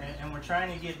 and we're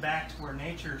trying to get back to where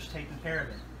nature's taking care of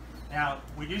it. Now,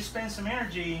 we do spend some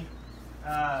energy.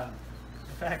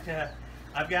 In fact,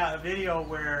 I've got a video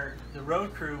where the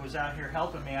road crew was out here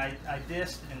helping me. I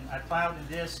disced and I plowed and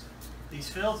disced these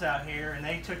fields out here, and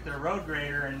they took their road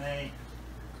grader and they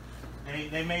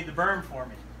made the berm for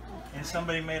me. And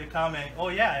somebody made a comment, oh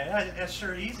yeah, that's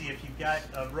sure easy if you've got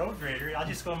a road grader. I'll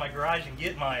just go in my garage and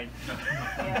get mine.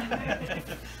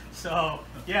 So,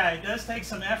 yeah, it does take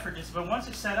some effort, but once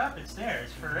it's set up, it's there.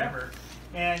 It's forever.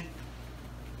 And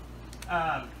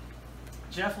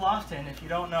Jeff Lofton, if you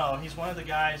don't know, he's one of the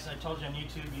guys I told you on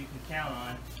YouTube you can count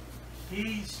on.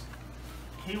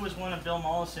 He was one of Bill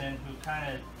Mollison who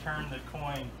kind of turned the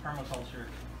coin permaculture,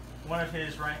 one of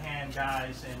his right-hand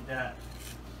guys, and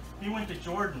he went to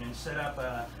Jordan and set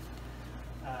up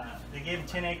they gave him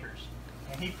 10 acres,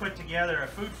 and he put together a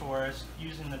food forest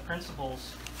using the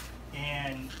principles,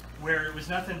 and where it was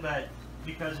nothing but,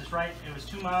 because it's right, it was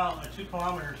 2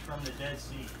 kilometers from the Dead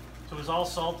Sea. So it was all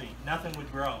salty. Nothing would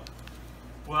grow.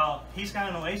 Well, he's got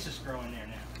an oasis growing there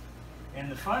now. And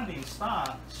the funding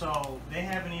stopped, so they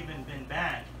haven't even been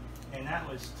back. And that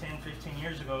was 10, 15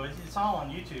 years ago. It's all on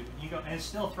YouTube. You go, and it's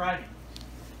still thriving.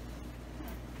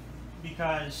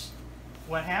 Because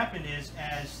what happened is,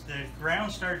 as the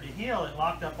ground started to heal, it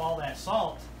locked up all that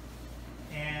salt,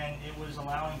 and it was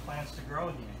allowing plants to grow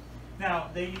again. Now,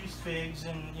 they used figs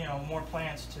and, you know, more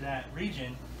plants to that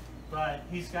region, but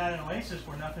he's got an oasis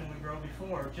where nothing would grow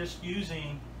before, just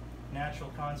using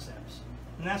natural concepts.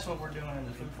 And that's what we're doing in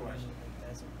the food forest.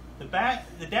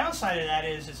 The downside of that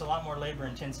is it's a lot more labor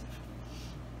intensive.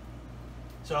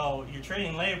 So you're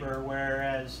trading labor,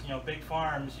 whereas, you know, big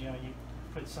farms, you know, you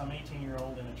put some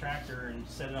 18-year-old in a tractor and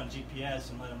set it on GPS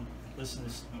and let them listen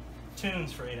to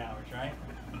tunes for 8 hours, right?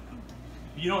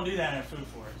 You don't do that in a food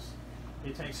forest.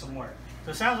 It takes some work.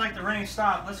 So it sounds like the rain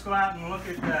stopped. Let's go out and look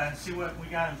at see what we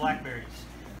got in blackberries.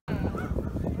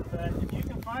 But if you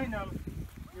can find them,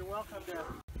 you're welcome to.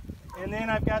 And then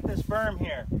I've got this berm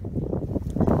here.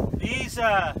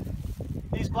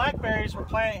 These blackberries were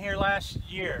planted here last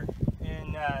year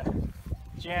in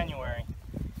January,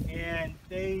 and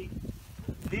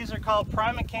these are called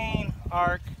primocane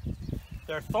arc.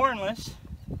 They're thornless,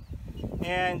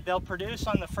 and they'll produce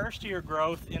on the first year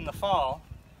growth in the fall.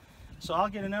 So I'll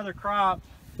get another crop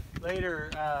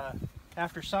later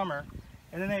after summer,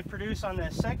 and then they produce on the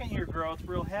second year growth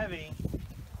real heavy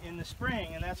in the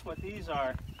spring, and that's what these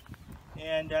are.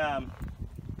 And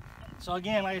so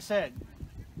again, like I said,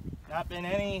 not been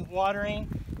any watering.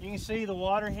 You can see the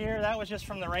water here. That was just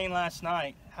from the rain last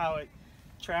night, how it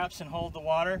traps and holds the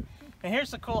water. And here's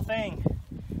the cool thing.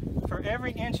 For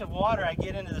every inch of water I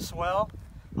get into the swell,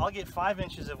 I'll get 5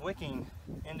 inches of wicking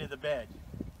into the bed,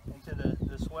 into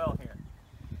the swell here.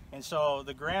 And so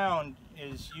the ground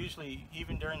is usually,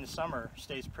 even during the summer,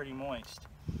 stays pretty moist.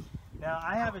 Now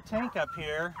I have a tank up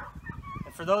here,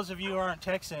 and for those of you who aren't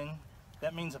Texan,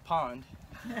 that means a pond.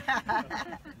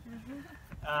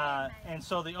 And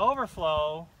so the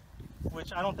overflow,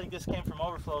 which I don't think this came from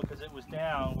overflow because it was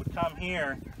down, would come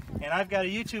here. And I've got a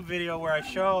YouTube video where I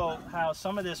show how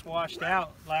some of this washed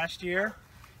out last year.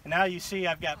 And now you see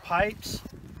I've got pipes.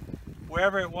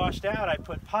 Wherever it washed out, I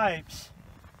put pipes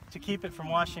to keep it from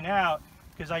washing out,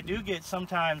 because I do get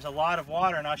sometimes a lot of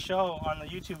water, and I'll show on the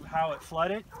YouTube how it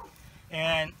flooded.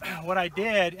 And what I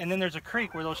did, and then there's a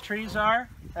creek where those trees are,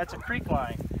 that's a creek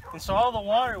line. And so all the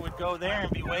water would go there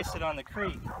and be wasted on the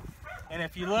creek. And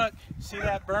if you look, see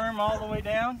that berm all the way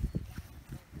down?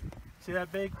 See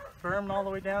that big berm all the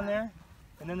way down there?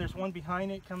 And then there's one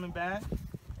behind it coming back.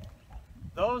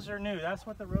 Those are new. That's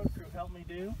what the road crew helped me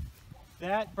do.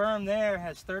 That berm there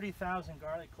has 30,000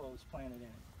 garlic cloves planted in it.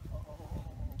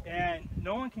 And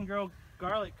no one can grow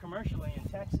garlic commercially in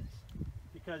Texas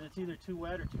because it's either too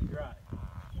wet or too dry.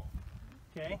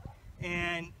 Okay?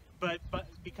 And but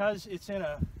because it's in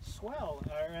a swell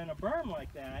or in a berm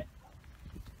like that,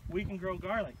 we can grow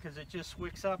garlic because it just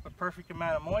wicks up a perfect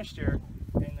amount of moisture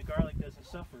and the garlic doesn't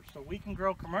suffer. So we can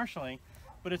grow commercially,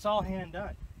 but it's all hand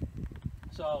done.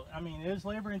 So, I mean, it is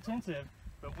labor intensive,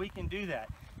 but we can do that.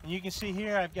 And you can see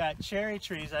here I've got cherry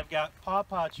trees, I've got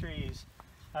pawpaw trees,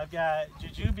 I've got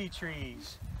jujube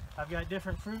trees, I've got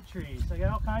different fruit trees. I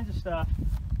got all kinds of stuff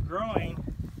growing.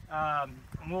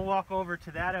 And we'll walk over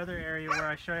to that other area where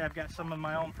I show you I've got some of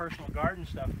my own personal garden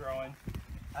stuff growing.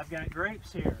 I've got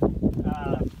grapes here.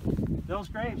 Those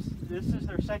grapes, this is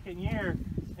their second year,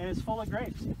 and it's full of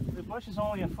grapes. The bush is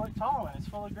only a foot tall and it's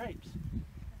full of grapes.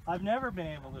 I've never been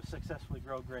able to successfully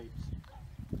grow grapes.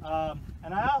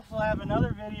 And I also have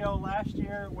another video last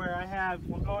year where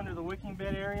we'll go into the wicking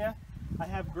bed area. I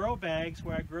have grow bags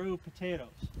where I grew potatoes.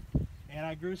 And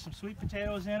I grew some sweet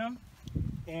potatoes in them.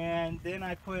 And then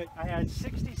I had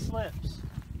 60 slips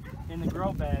in the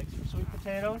grow bags for sweet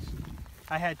potatoes.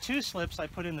 I had 2 slips I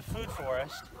put in the food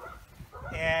forest.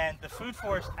 And the food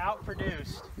forest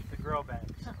outproduced the grow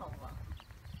bags.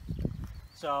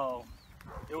 So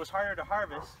it was harder to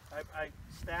harvest. I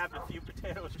stabbed a few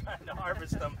potatoes trying to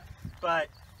harvest them, but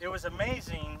it was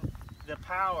amazing the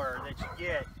power that you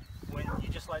get when you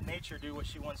just let nature do what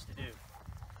she wants to do.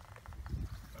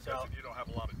 I'm guessing you don't have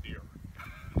a lot of deer.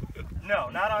 No,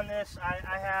 not on this.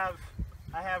 I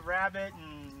have rabbit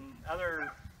and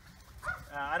other.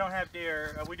 I don't have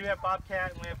deer. We do have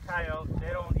bobcat and we have coyote.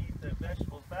 They don't eat the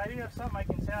vegetables, but I do have something I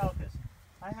can tell because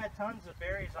I had tons of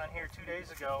berries on here 2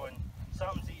 days ago, and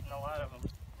something's eating a lot of them.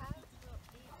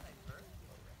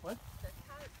 What?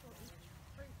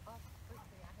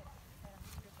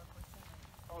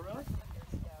 Oh, really?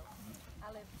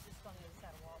 I live just on the other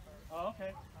side of Walburg. Oh,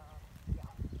 okay. Yeah.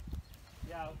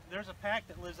 Yeah, there's a pack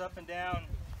that lives up and down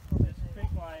this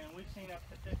creek line, and we've seen up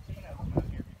to 15 of them.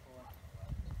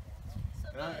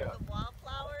 the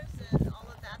wildflowers and all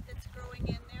of that that's growing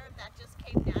in there, that just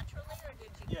came naturally, or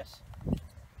did you? Yes.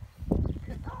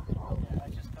 Yeah,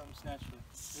 that just comes naturally.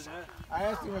 I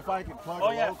asked him if I could plug Oh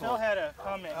a yeah, local. Phil had a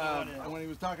comment. When he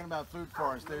was talking about food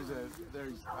forest,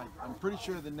 I'm pretty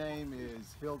sure the name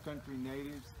is Hill Country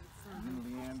Natives in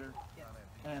Leander,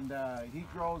 and he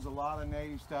grows a lot of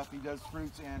native stuff. He does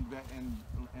fruits and what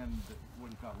do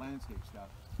you call it, landscape stuff.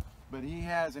 But he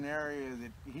has an area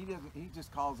that he doesn't. He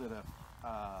just calls it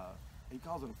he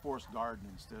calls it a forest garden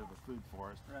instead of a food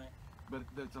forest. Right. But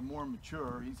that's a more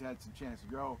mature. He's had some chance to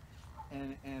grow.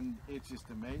 And it's just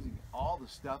amazing. All the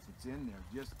stuff that's in there,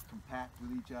 just compact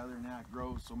with each other, and now it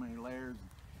grows so many layers.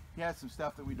 He has some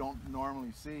stuff that we don't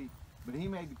normally see. But he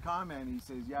made the comment, he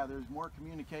says, yeah, there's more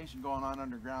communication going on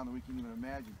underground than we can even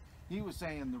imagine. He was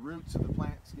saying the roots of the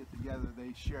plants get together,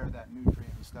 they share that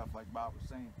nutrient and stuff like Bob was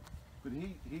saying. But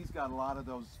he's got a lot of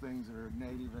those things that are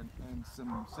native and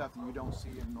some stuff that you don't see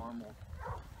in normal.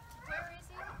 Where is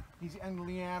he? He's in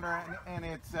Leander, and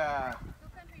it's... Hill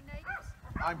Country Natives?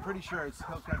 I'm pretty sure it's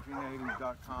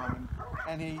hillcountrynatives.com,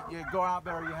 and you go out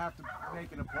there, you have to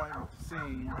make an appointment to see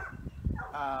him.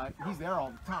 He's there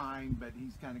all the time, but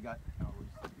he's kind of got,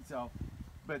 so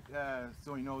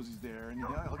he knows he's there, and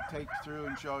he'll take you through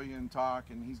and show you and talk,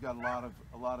 and he's got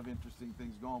a lot of interesting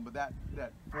things going. But that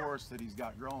forest that he's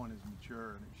got growing is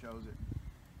mature, and it shows it.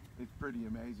 It's pretty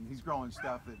amazing. He's growing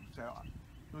stuff that.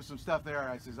 There was some stuff there.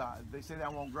 I says, they say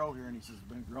that won't grow here, and he says,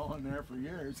 it's been growing there for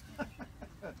years.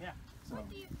 Yeah. So. What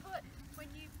do you put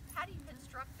how do you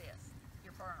construct this,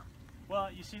 your berm? Well,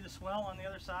 you see the swell on the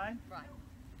other side? Right.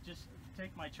 Just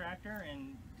take my tractor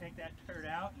and take that dirt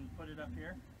out and put it up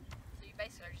here. So you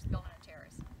basically are just building a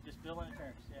terrace. Just building a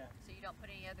terrace, yeah. So you don't put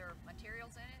any other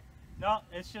materials in it? No,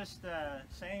 it's just the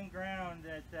same ground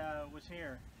that was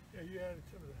here. Yeah, you added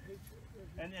some of the hay to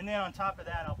it. And then on top of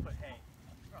that, I'll put hay.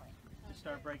 Right. To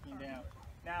start breaking down.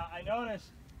 Now, I noticed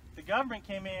the government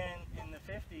came in the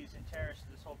 50s and terraced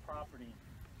this whole property.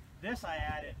 This I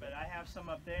added, but I have some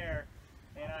up there,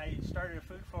 and I started a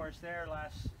food forest there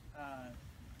last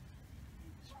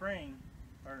spring,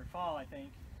 or fall, I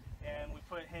think, and we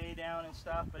put hay down and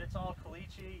stuff, but it's all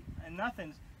caliche, and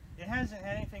it hasn't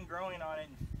had anything growing on it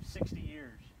in 60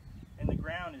 years, and the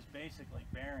ground is basically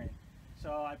barren.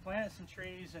 So I planted some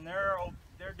trees, and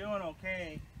they're doing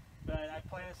okay, but I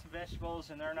planted some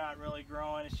vegetables, and they're not really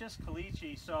growing. It's just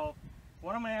caliche. So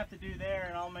what I'm going to have to do there,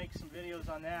 and I'll make some videos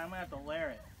on that, I'm going to have to layer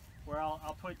it, where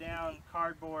I'll put down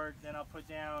cardboard, then I'll put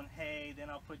down hay,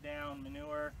 then I'll put down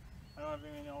manure. I don't know if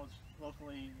anyone knows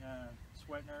locally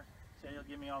Sweatner. So he'll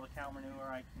give me all the cow manure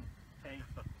I can take.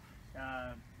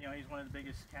 You know, he's one of the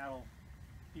biggest cattle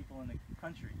people in the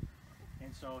country,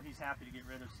 and so he's happy to get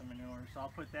rid of some manure. So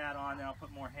I'll put that on, then I'll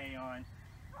put more hay on,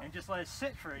 and just let it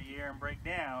sit for a year and break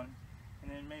down,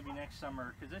 and then maybe next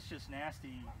summer, because it's just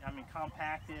nasty. I mean,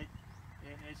 compacted,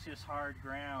 it's just hard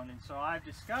ground, and so I've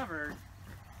discovered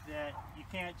that you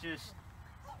can't just,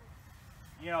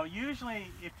 you know, usually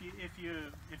if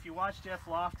you watch Jeff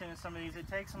Lofton and some of these, it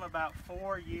takes them about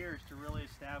 4 years to really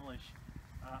establish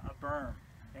a berm,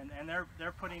 and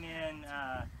they're putting in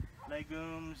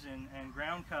legumes and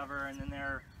ground cover, and then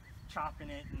they're chopping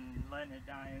it and letting it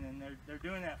die, and then they're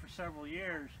doing that for several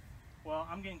years. Well,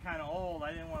 I'm getting kind of old.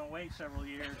 I didn't want to wait several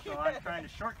years, so I'm trying to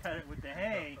shortcut it with the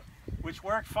hay, which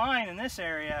worked fine in this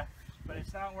area, but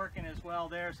it's not working as well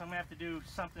there, so I'm going to have to do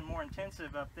something more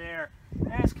intensive up there.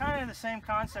 And it's kind of the same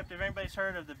concept. If anybody's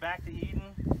heard of the Back to Eden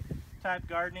type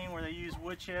gardening, where they use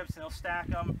wood chips, and they'll stack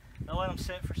them, they'll let them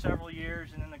sit for several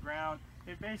years, and then the ground,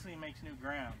 it basically makes new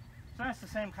ground. So that's the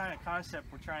same kind of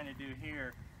concept we're trying to do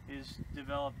here, is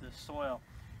develop the soil.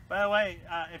 By the way,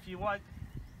 if you want,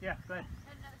 yeah, go ahead.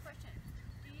 Another question.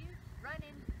 Do you run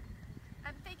in,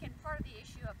 I'm thinking part of the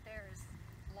issue up there is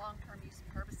long-term use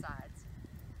of herbicides.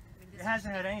 I mean, It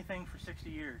hasn't had anything for 60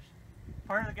 years.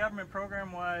 Part of the government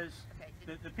program was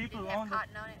the people who owned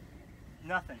cotton on it?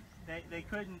 Nothing. They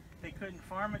couldn't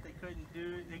farm it. They couldn't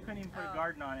even put a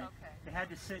garden on it. Okay. It had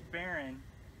to sit barren,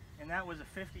 and that was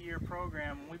a 50-year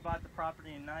program. When we bought the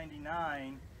property in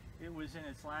 '99, it was in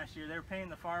its last year. They were paying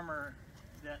the farmer,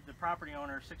 the property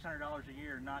owner, $600 a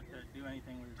year not to do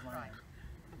anything with his land.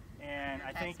 Right. And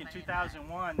I think in money in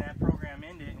 2001 that program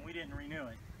ended, and we didn't renew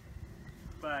it.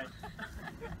 But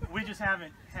we just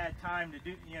haven't had time to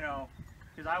do, you know,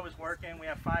 because I was working. We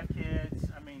have 5 kids.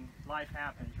 I mean, life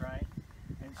happens, right?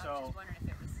 And so I was just wondering if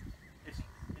it was.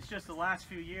 It's just the last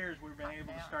few years we've been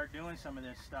able to start doing some of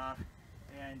this stuff,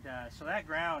 and so that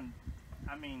ground,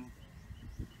 I mean,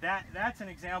 that's an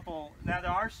example. Now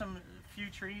there are some few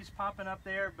trees popping up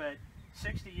there, but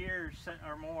 60 years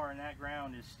or more, and that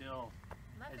ground is still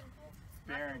Nothing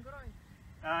barren. growing.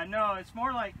 No, it's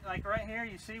more like right here.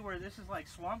 You see where this is like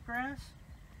swamp grass.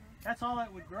 That's all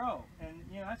that would grow, and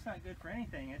you know that's not good for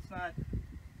anything. It's not,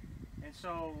 and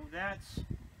so that's.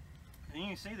 And you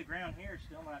can see the ground here is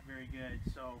still not very good.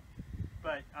 So,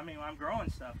 but I mean I'm growing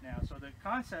stuff now, so the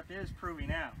concept is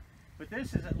proving out. But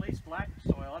this is at least black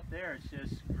soil. Up there, it's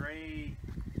just gray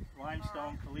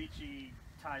limestone, caliche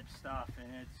type stuff,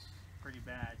 and it's pretty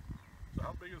bad. So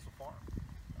how big is the farm?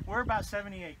 We're about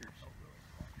 70 acres.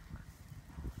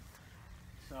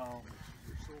 So,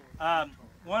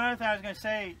 one other thing I was going to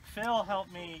say, Phil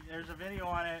helped me. There's a video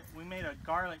on it. We made a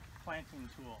garlic planting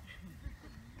tool.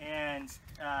 And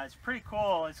it's pretty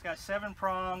cool. It's got 7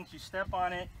 prongs. You step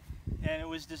on it. And it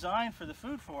was designed for the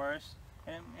food forest.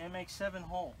 And it makes 7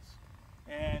 holes.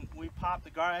 And we popped the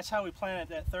garlic. That's how we planted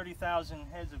that 30,000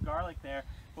 heads of garlic there.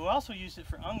 But we also used it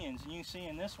for onions. And you can see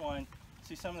in this one,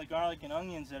 see some of the garlic and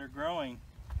onions that are growing.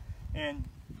 And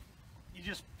you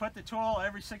just put the tool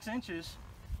every 6 inches,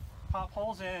 pop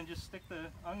holes in and just stick the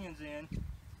onions in.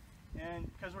 And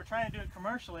because we're trying to do it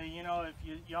commercially, you know, if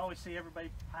you always see everybody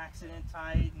packs it in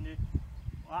tight, and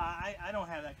well, I don't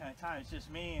have that kind of time. It's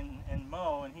just me and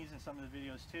Mo, and he's in some of the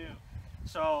videos too.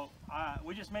 So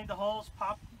we just made the holes,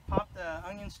 popped the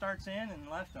onion starts in, and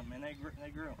left them, and they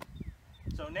grew.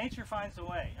 So nature finds a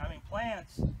way. I mean,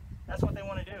 plants, that's what they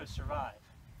want to do, is survive.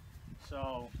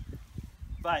 So,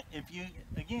 but if you,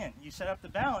 again, you set up the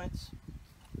balance,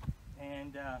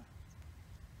 and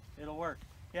it'll work.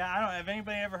 Yeah, I don't. Have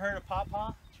anybody ever heard of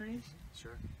pawpaw trees?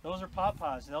 Sure. Those are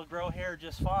pawpaws. They'll grow here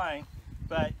just fine,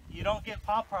 but you don't get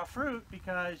pawpaw fruit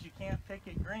because you can't pick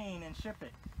it green and ship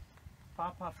it.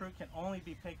 Pawpaw fruit can only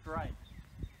be picked ripe.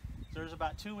 So there's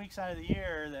about 2 weeks out of the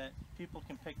year that people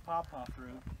can pick pawpaw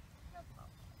fruit.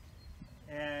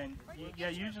 And yeah,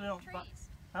 usually don't.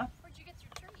 Huh? Where'd you get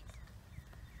your trees?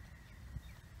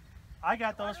 I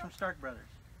got those from Stark Brothers.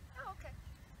 Oh, okay.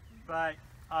 But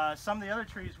some of the other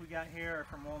trees we got here are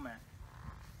from Womack.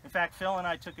 In fact, Phil and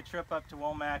I took a trip up to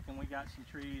Womack and we got some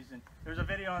trees, and there's a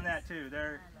video on that too.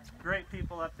 They're great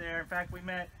people up there. In fact, we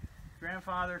met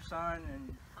grandfather, son,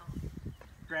 and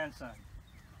grandson.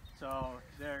 So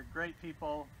they're great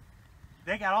people.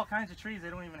 They got all kinds of trees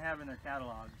they don't even have in their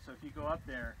catalog. So if you go up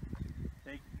there,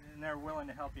 they're willing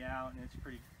to help you out, and it's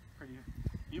pretty.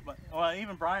 Well,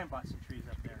 even Brian bought some trees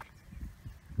up there.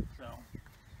 So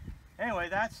anyway,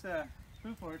 that's the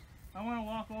food forest. I want to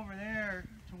walk over there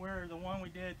to where the one we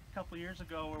did a couple years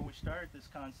ago, where we started this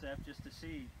concept, just to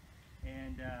see.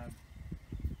 And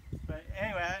but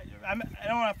anyway, I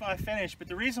don't know if I finished, but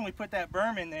the reason we put that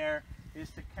berm in there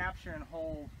is to capture and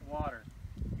hold water.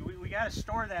 We got to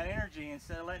store that energy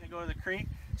instead of letting it go to the creek.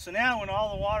 So now when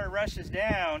all the water rushes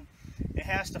down, it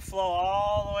has to flow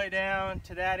all the way down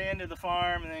to that end of the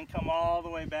farm and then come all the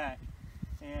way back.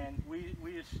 And we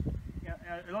just, you know,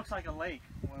 it looks like a lake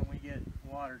when we get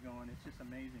water going. It's just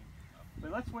amazing.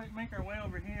 But let's make our way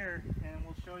over here and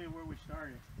we'll show you where we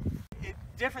started.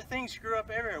 Different things grew up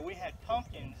everywhere. We had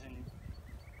pumpkins and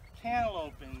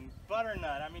cantaloupe and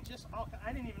butternut. I mean, just all,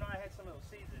 I didn't even know I had some of those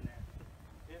seeds in there.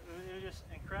 It was just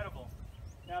incredible.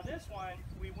 Now this one,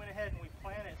 we went ahead and we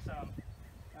planted some,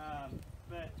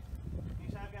 but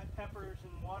I've got peppers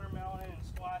and watermelon and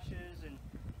squashes, and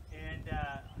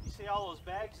you see all those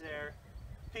bags there.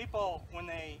 People, when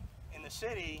they in the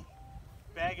city,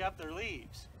 bag up their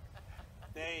leaves.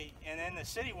 And then the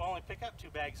city will only pick up 2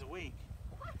 bags a week.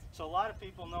 So a lot of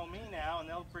people know me now, and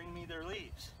they'll bring me their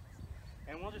leaves,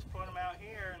 and we'll just put them out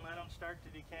here and let them start to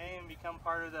decay and become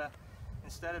part of the.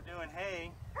 Instead of doing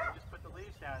hay, just put the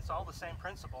leaves down. It's all the same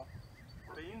principle.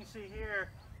 But you can see here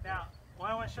now. Well,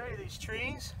 I want to show you these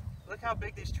trees. Look how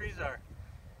big these trees are.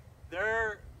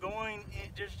 They're going,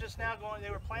 just now going, they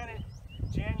were planted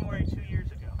January 2 years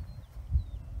ago.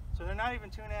 So they're not even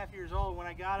 2.5 years old. When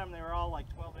I got them, they were all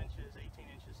like 12 inches, 18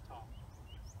 inches tall.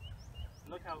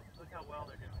 Look how well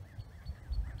they're doing.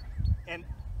 And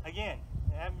again,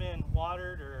 they haven't been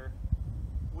watered or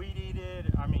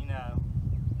weed-eated,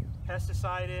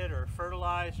 pesticided or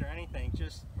fertilized or anything.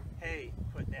 Just hay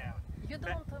put down. You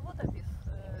don't water this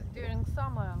during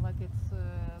summer, like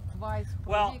it's twice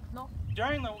per week, no?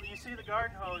 During you see the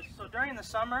garden hose, so during the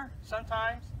summer,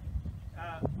 sometimes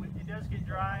it does get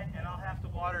dry and I'll have to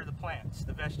water the plants,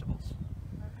 the vegetables.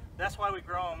 That's why we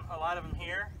grow them, a lot of them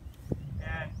here,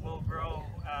 and we'll grow,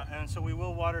 and so we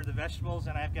will water the vegetables,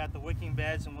 and I've got the wicking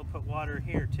beds and we'll put water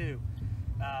here too.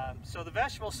 So the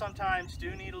vegetables sometimes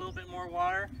do need a little bit more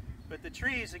water, but the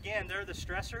trees, again, they're the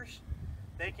stressors.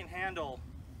 They can handle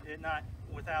it not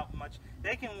without much.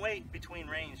 They can wait between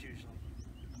rains usually.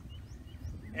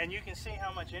 And you can see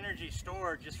how much energy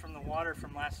stored just from the water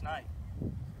from last night.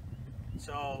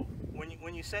 So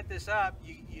when you set this up,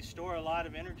 you store a lot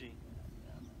of energy.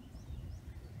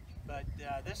 But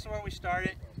this is where we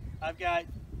started. I've got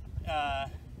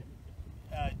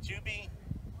Juby.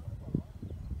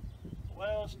 What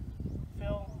else?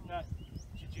 Phil? Not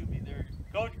Juby. There.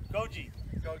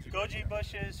 Goji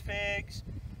bushes, figs,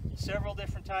 several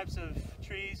different types of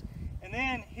trees. And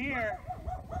then here,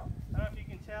 I don't know if you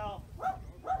can tell.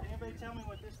 Can anybody tell me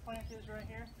what this plant is right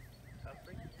here?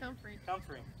 Comfrey.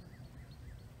 Comfrey.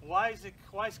 Why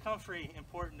is comfrey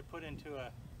important to put into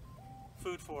a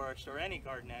food forest or any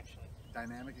garden actually?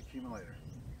 Dynamic accumulator.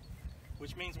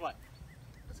 Which means what?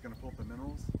 It's going to pull up the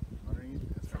minerals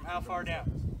underneath. From how far down?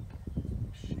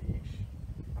 Sheesh.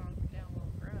 Down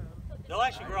Little Grove. They'll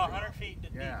actually grow 100 feet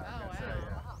deep. Yeah. Oh, I'd say,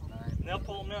 wow. yeah. And they'll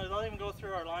pull minerals. They'll even go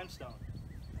through our limestone.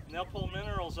 And they'll pull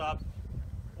minerals up.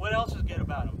 What else is good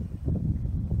about them?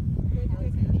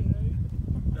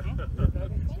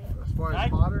 As far as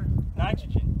fodder,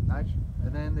 Nitrogen.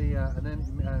 and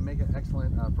then make an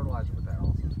excellent fertilizer with that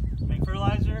also. Make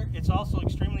fertilizer. It's also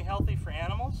extremely healthy for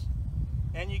animals,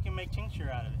 and you can make tincture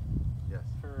out of it. Yes.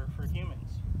 For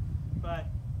humans. But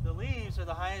the leaves are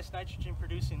the highest nitrogen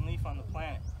producing leaf on the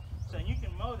planet. So you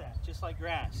can mow that just like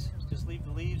grass. Just leave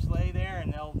the leaves lay there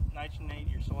and they'll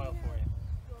nitrogenate your soil for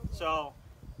you. So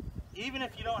even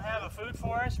if you don't have a food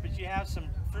forest but you have some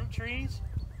fruit trees,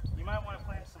 you might want to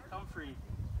plant some comfrey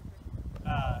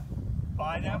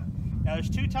by them. Now there's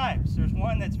two types. There's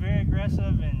one that's very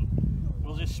aggressive and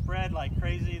will just spread like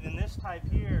crazy. Then this type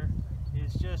here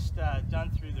is just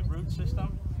done through the root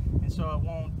system, and so it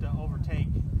won't overtake.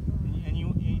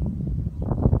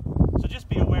 So just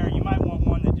be aware, you might want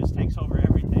one that just takes over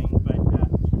everything, but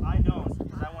I don't,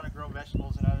 because I want to grow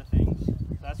vegetables and other things. So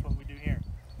that's what we do here.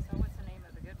 So what's the name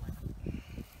of the good one?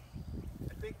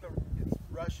 I think it's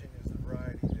Russian is the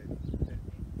variety that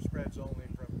spreads only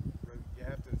from root. You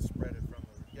have to spread it from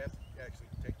the root. You have to actually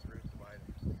take the root and divide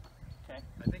it. Okay.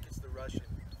 I think it's the Russian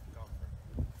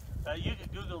comfrey. You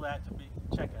could Google that to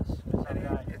check us. And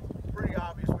it's pretty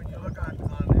obvious when you look on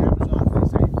Amazon, they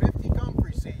say 50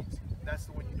 comfrey seeds. That's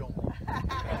the one you don't want.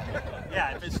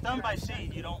 Yeah, if it's done by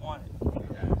seed, you don't want it.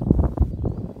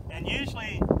 And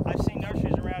usually, I've seen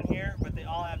nurseries around here, but they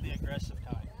all have the aggressive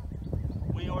kind.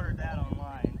 We ordered that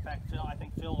online. In fact, I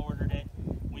think Phil ordered it.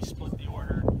 We split the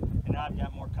order, and now I've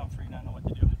got more comfrey and I know what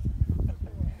to do.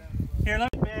 Here,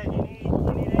 let me bed. You need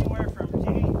anywhere from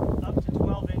 8 up to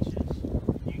 12 inches.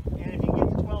 And if you get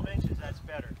to 12 inches, that's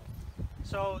better.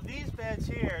 So these beds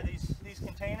here, these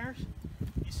containers,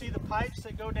 you see the pipes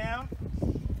that go down,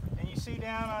 and you see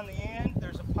down on the end,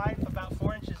 there's a pipe about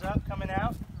 4 inches up coming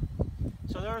out.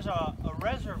 So there's a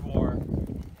reservoir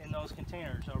in those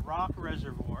containers, a rock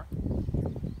reservoir.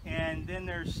 And then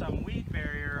there's some weed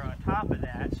barrier on top of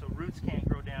that, so roots can't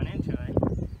grow down into it.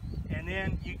 And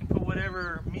then you can put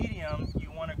whatever medium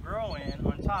you want to grow in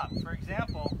on top. For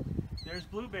example, there's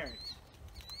blueberries.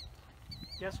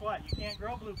 Guess what? You can't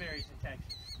grow blueberries in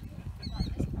Texas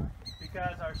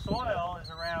because our soil is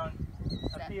around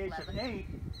a pH of 8,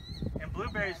 and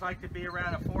blueberries like to be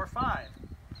around a 4 or 5.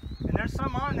 And there's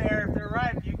some on there. If they're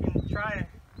ripe, you can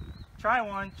try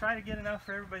one. Try to get enough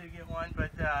for everybody to get one.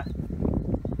 But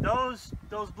those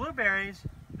blueberries,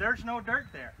 there's no dirt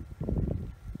there.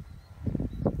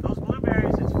 Those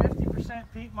blueberries, it's 50%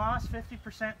 peat moss,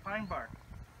 50% pine bark.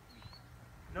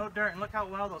 No dirt, and look how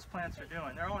well those plants are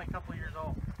doing. They're only a couple years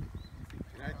old.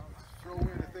 And I throw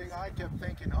in a thing, I kept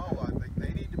thinking, oh,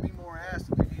 they need to be more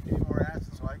acid,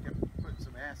 so I kept putting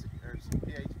some acid, or some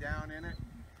pH down in it,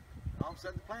 and all of a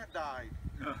sudden the plant died.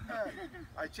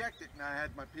 I checked it, and I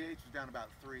had my pH was down about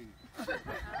 3.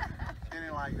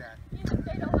 Didn't like that.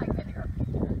 They don't like vinegar.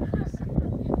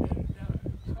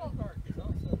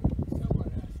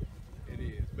 It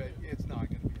is, but it's not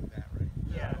going to be that rate.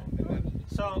 Yeah.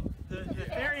 So the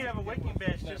theory of a wicking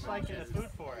bed is just like in a food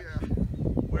forest,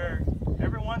 where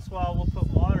every once in a while we'll put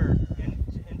water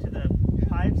into the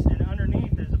pipes, and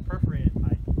underneath is a perforated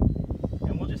pipe,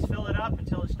 and we'll just fill it up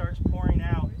until it starts pouring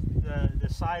out the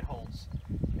side holes,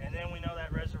 and then we know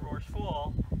that reservoir's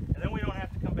full, and then we don't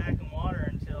have to come back and water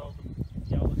until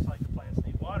it looks like the plants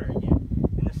need water again.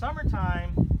 In the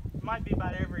summertime, it might be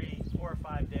about every 4 or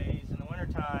 5 days. In the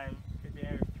wintertime, it could be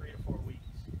every 3 to 4 weeks.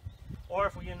 Or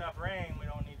if we get enough rain, we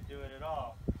don't need to do it at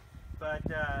all. But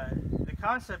the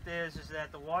concept is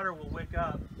that the water will wick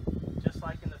up just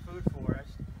like in the food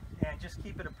forest and just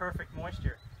keep it a perfect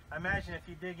moisture. I imagine if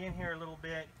you dig in here a little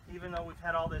bit, even though we've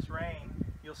had all this rain,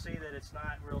 you'll see that it's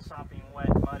not real sopping wet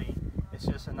and muddy. It's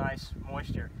just a nice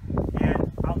moisture.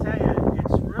 And I'll tell you,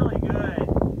 it's really good.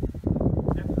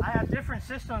 I have different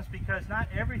systems because not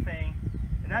everything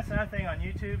And that's another thing on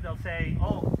YouTube. They'll say,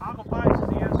 oh, aquaponics is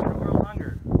the answer to world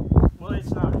hunger. Well,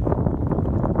 it's not.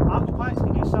 Aquaponics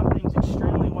can do some things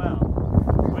extremely well.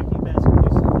 Wicking beds can do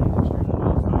some things extremely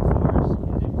well. Food forests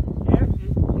can do.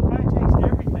 It kind of takes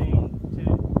everything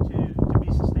to be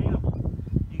sustainable.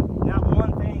 Not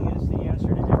one thing is the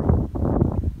answer to everything.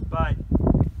 But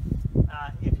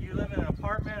if you live in an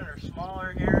apartment or a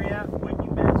smaller area,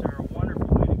 wicking beds are a wonderful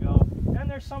way to go. And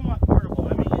they're somewhat portable.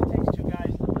 I mean, it takes 2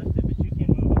 guys to lift it, but you can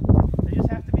move them. They just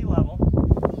have to be level.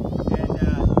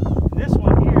 And this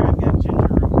one here, I've got ginger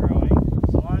root growing,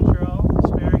 cilantro,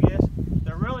 asparagus.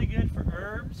 They're really good for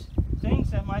herbs,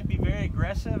 things that might be very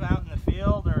aggressive out in the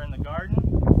field or in the garden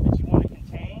that you want to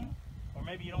contain, or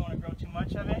maybe you don't want to grow too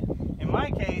much of it. In my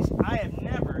case, I have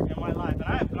never in my life, and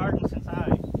I have gardened since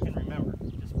I can remember,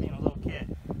 just being a little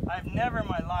kid, I've never in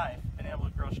my life been able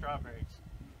to grow strawberries.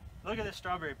 Look at this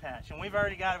strawberry patch, and we've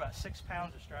already got about 6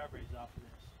 pounds of strawberries off of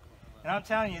this. And I'm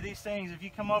telling you, these things, if you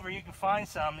come over, you can find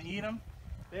some and eat them.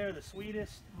 They're the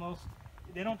sweetest, most,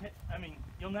 they don't, I mean,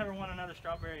 you'll never want another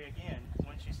strawberry again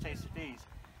once you've tasted these.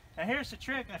 And here's the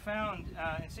trick I found,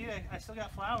 and see, I still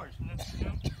got flowers, new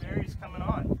berries coming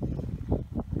on.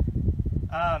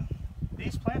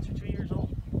 These plants are 2 years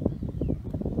old.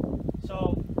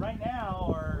 So right now,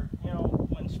 or you know,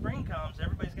 when spring comes,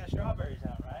 everybody's got strawberries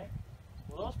out, right?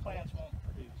 Well, those plants won't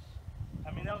produce.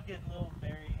 I mean, they'll get little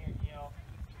berry here, you know.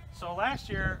 So last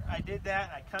year I did that,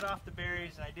 and I cut off the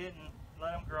berries, and I didn't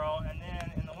let them grow, and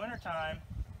then in the wintertime,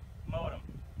 mowed them.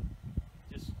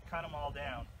 Just cut them all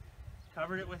down.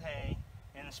 Covered it with hay.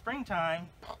 In the springtime,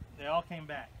 they all came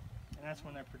back, and that's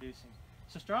when they're producing.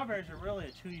 So strawberries are really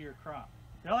a 2-year crop.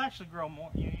 They'll actually grow more.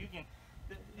 You can,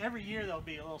 every year they'll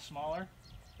be a little smaller,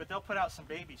 but they'll put out some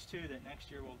babies too that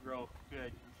next year will grow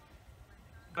good.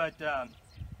 But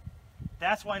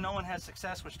that's why no one has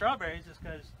success with strawberries, is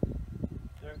because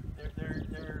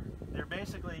they're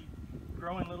basically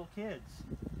growing little kids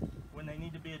when they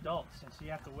need to be adults, and so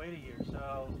you have to wait a year.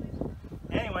 So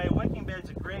anyway, wicking bed's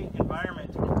a great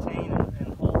environment to contain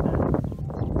and hold them.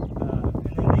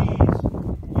 And then these,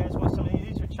 you guys want some of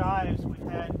these? These are chives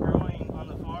we've had growing on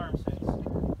the farm since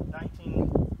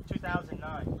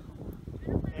 2009.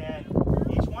 And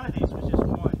each one of these was just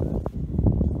one.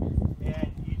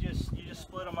 And you just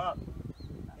split them up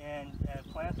and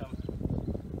plant them.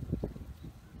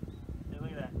 Hey,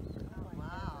 look at that. Oh,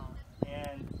 wow.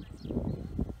 And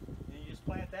you just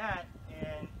plant that,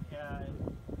 and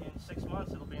in 6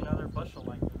 months it'll be another bushel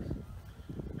like this.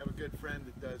 I have a good friend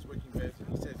that does wicking beds, and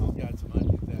he says he's got some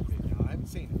onions that big now. I haven't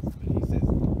seen it, but he says he's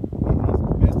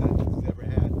the best onions he's ever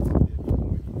had.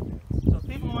 So if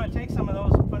people want to take some of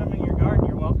those and put them in your garden,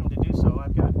 you're welcome to do so.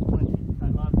 I've got plenty. I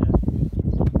love to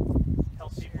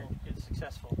help people get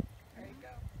successful. There you go.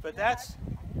 But that's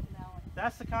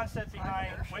the concept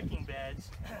behind wicking beds,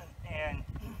 and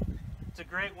it's a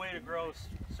great way to grow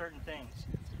certain things.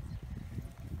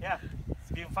 Yeah,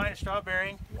 if you can find a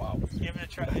strawberry, wow, give it a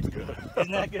try. That's good.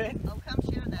 Isn't that good? Oh, come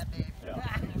share that, babe.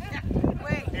 Yeah.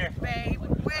 Wait, Here. babe.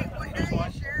 Wait, what are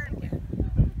you sharing?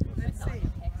 Let's see.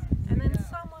 And then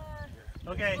some.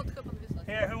 Okay.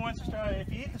 Here, who wants a strawberry? If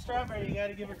you eat the strawberry, you got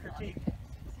to give a critique.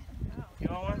 You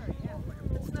want one?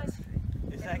 It's nice.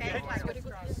 Is that good? It's very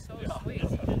good. It's so sweet.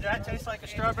 Does that taste like a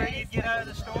strawberry you'd get out of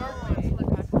the store? It's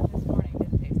like I had this morning.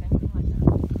 Didn't taste anything like that.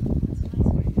 It's nice.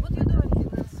 What are you doing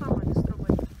in summer with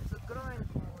strawberry? Is it growing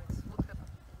or what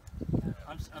happened?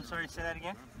 I'm sorry, say that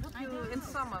again? What do you in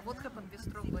summer? What happened with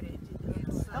strawberry?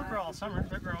 They'll grow all summer.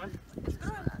 They're growing. It's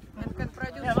growing and can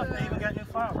produce. Yeah, look, they even got new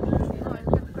flowers. No, and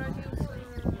can produce.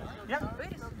 Yeah.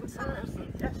 Berries in summer.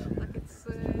 Yes. Like it's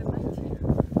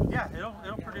 19. Yeah,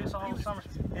 it'll produce all summer.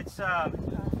 It's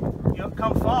you know,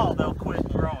 come fall they'll quit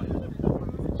growing.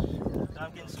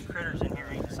 I'm getting some critters in here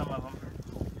eating some of them.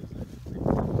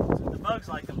 The bugs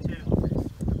like them too.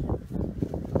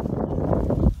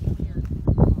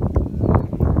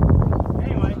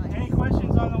 Anyway, any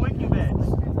questions on the wicking beds?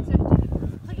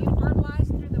 Do you fertilize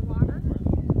through the water?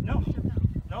 No.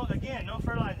 No, again, no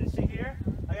fertilizer. See here?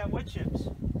 I got wood chips.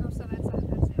 Oh, so that's it.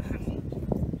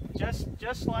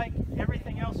 Just like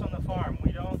everything else on the farm,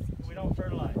 we don't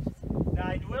fertilize. Now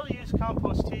I will use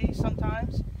compost tea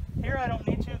sometimes. Here I don't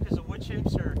need to because the wood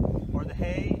chips or the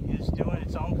hay is doing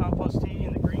its own compost tea.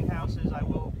 In the greenhouses I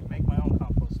will make my own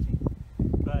compost tea.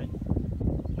 But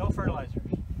no fertilizers.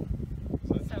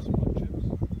 So that's just wood chips.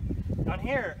 On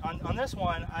here, on this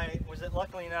one, I was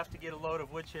luckily enough to get a load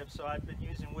of wood chips, so I've been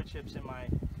using wood chips in my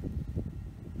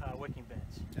wicking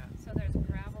beds. So there's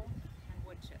gravel and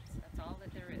wood chips. That's all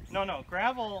that there is. No,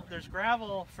 gravel, there's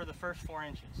gravel for the first 4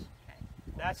 inches. Okay.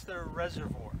 That's the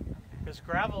reservoir, because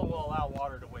gravel will allow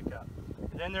water to wick up.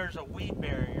 And then there's a weed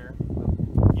barrier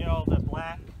you know, the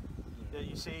black that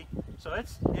you see. So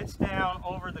it's down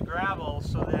over the gravel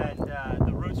so that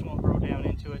the roots won't grow down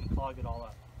into it and clog it all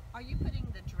up. Are you putting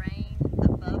the drain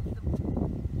above the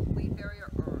weed barrier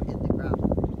or in the gravel?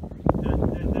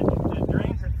 The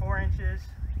drain's at 4 inches,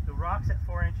 the rock's at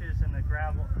 4 inches, and the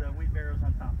gravel, the weed barrier's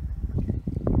on top.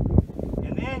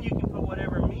 And then you can put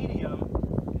whatever medium,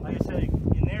 like I said,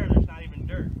 in there's not even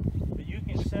dirt. But you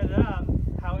can set it up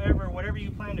however, whatever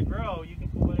you plan to grow, you can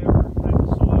put whatever type of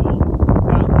soil.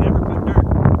 Now, never put dirt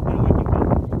in a wicking bed.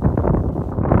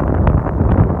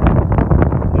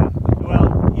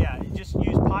 Well, yeah, just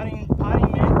use potting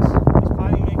mix. This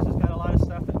potting mix has got a lot of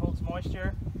stuff that holds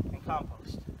moisture, and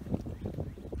compost.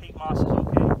 Peat moss is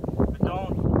okay, but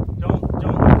don't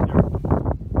use dirt.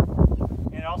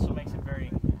 And it also makes it very,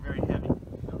 very heavy.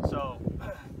 So,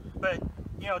 but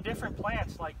you know, different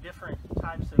plants like different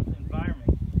types of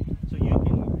environment. So you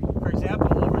can, for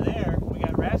example, over there we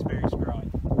got raspberries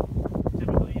growing.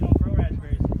 Typically, you don't grow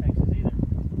raspberries in Texas either.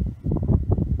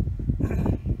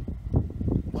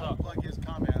 Well, plug his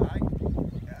comment. I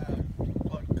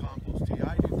plug compost tea.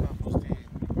 I do compost tea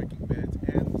in wicking beds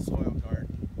and the soil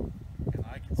garden, and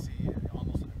I can see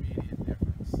almost an immediate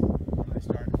difference when I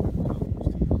started with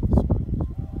compost tea on the soil as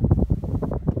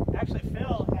well. Actually,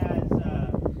 Phil has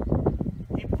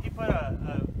he put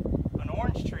an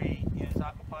orange tree in his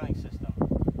aquaponics system,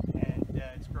 and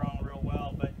it's grown real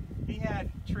well. But he had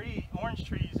orange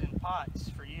trees in pots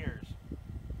for years.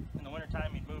 In the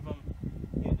wintertime, he'd move them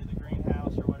into the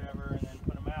greenhouse or whatever, and then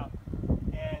put them out.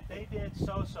 And they did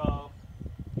so-so.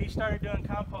 He started doing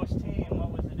compost tea, and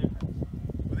what was the difference?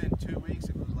 Within 2 weeks,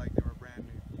 it was like they were brand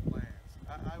new plants.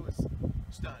 I was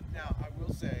stunned. Now, I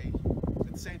will say,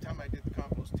 at the same time I did the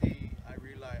compost tea,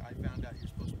 I found out you're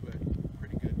supposed to put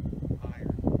pretty good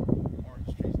iron.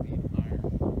 Orange trees need iron.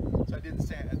 So I didn't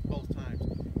say it at both times.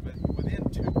 But within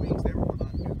 2 weeks, they were put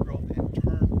on new growth and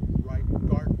turned right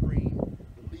dark green.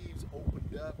 The leaves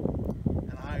opened up,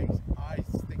 and I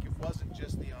think it wasn't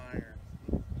just the iron.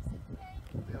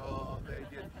 Oh, they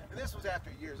did. And this was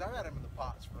after years. I've had them in the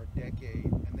pots for a decade,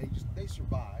 and they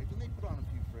survived, and they put on a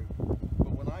few fruit.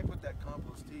 But when I put that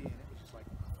compost tea in, it was just like,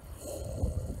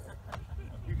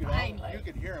 you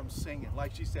could hear them singing,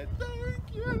 like she said,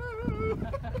 "Thank you."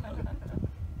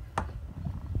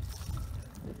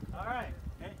 All right.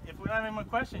 If we don't have any more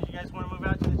questions, you guys want to move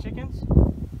out to the chickens?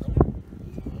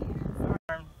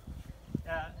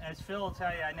 As Phil will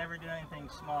tell you, I never do anything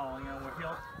small. You know, where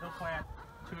he'll plant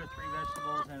 2 or 3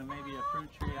 vegetables and maybe a fruit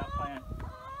tree. I'll plant,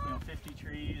 50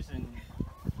 trees, and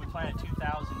we planted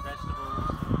 2,000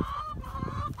 vegetables.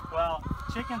 Well,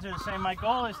 chickens are the same. My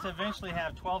goal is to eventually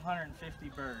have 1,250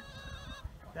 birds.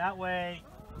 That way,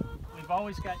 we've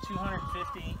always got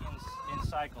 250 in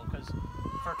cycle, because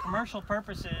for commercial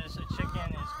purposes, a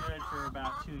chicken is good for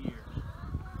about 2 years.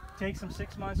 It takes them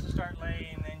 6 months to start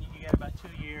laying, then you get about 2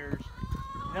 years.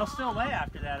 They'll still lay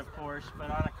after that, of course, but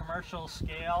on a commercial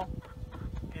scale,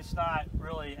 it's not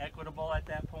really equitable at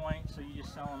that point, so you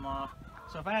just sell them off.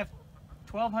 So if I have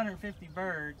 1,250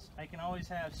 birds, I can always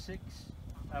have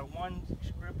one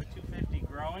group of 250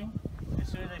 growing. As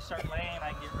soon as they start laying,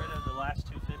 I get rid of the last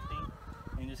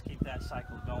 250 and just keep that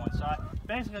cycle going. So I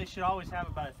basically should always have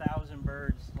about 1,000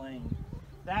 birds laying.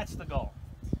 That's the goal.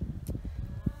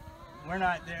 We're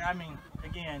not there. I mean,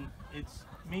 again, it's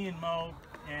me and Mo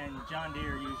and John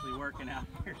Deere usually working out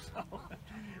here, so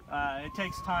it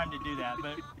takes time to do that.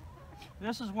 But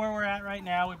this is where we're at right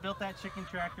now. We built that chicken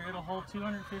tractor. It'll hold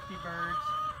 250 birds.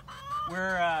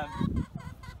 We're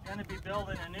going to be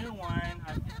building a new one.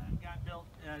 I've got built.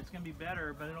 It's going to be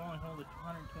better, but it'll only hold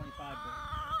 125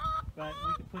 birds. But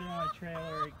we can put it on a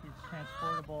trailer. It's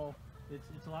transportable.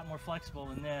 It's a lot more flexible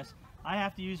than this. I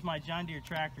have to use my John Deere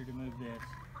tractor to move this.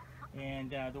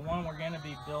 And the one we're going to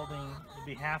be building will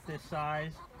be half this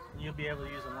size. And you'll be able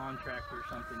to use a lawn tractor or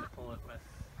something to pull it with.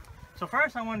 So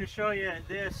first I wanted to show you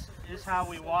this is how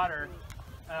we water.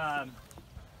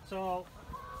 So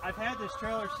I've had this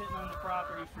trailer sitting on the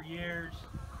property for years,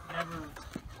 never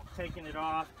taken it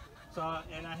off. So,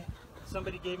 and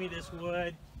somebody gave me this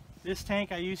wood. This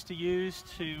tank I used to use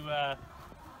to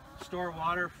store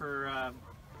water for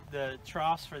the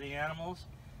troughs for the animals.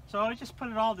 So I just put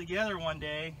it all together one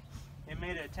day and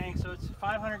made a tank. So it's a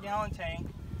 500-gallon tank,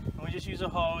 and we just use a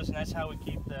hose, and that's how we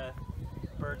keep the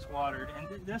birds watered.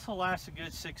 And this will last a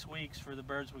good 6 weeks for the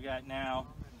birds we got now.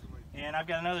 And I've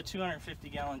got another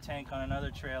 250-gallon tank on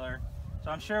another trailer.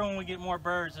 So I'm sure when we get more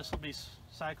birds, this will be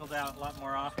cycled out a lot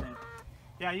more often.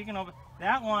 Yeah, you can open.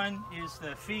 That one is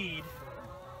the feed,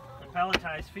 the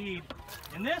pelletized feed.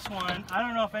 And this one, I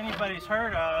don't know if anybody's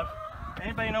heard of.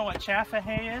 Anybody know what chaff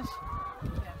hay is?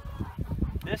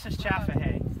 This is chaff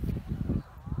hay.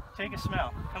 take a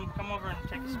smell. Come over and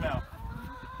take a smell.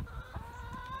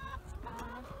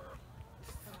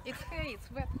 It's hay, it's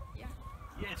wet. Yeah.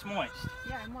 Yeah, it's moist.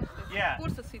 Yeah, moist. Yeah.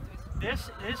 This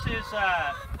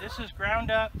is ground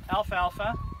up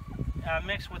alfalfa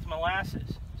mixed with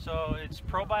molasses. So it's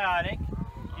probiotic.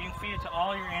 You can feed it to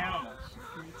all your animals.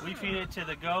 We feed it to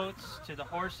the goats, to the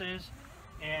horses,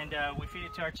 and we feed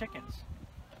it to our chickens.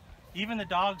 Even the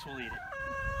dogs will eat it.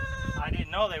 I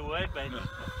didn't know they would, but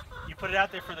you put it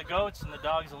out there for the goats and the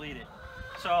dogs will eat it.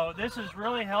 So this is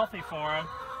really healthy for them.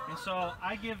 And so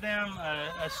I give them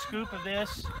a scoop of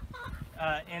this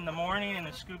in the morning and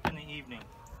a scoop in the evening.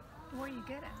 Where you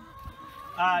get it?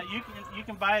 You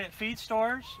can buy it at feed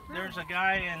stores. There's a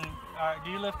guy in,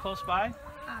 do you live close by?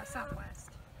 Southwest.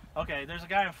 Okay, there's a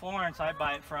guy in Florence I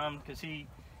buy it from because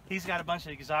he's got a bunch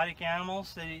of exotic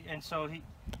animals and so he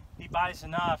buys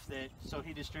enough that so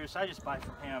he distributes. I just buy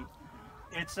from him.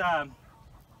 It's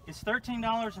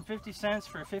 $13.50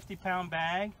 for a 50-pound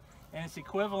bag, and it's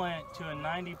equivalent to a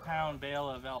 90-pound bale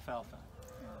of alfalfa.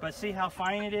 But see how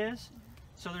fine it is?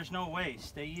 So there's no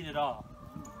waste. They eat it all,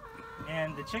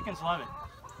 and the chickens love it.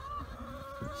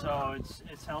 So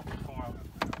it's healthy for them.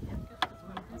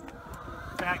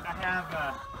 In fact, I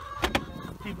have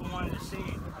people wanted to see.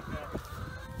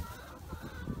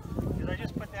 Because I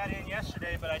just put that in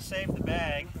yesterday, but I saved the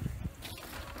bag.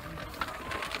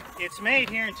 It's made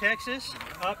here in Texas,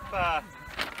 up by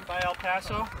El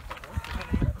Paso,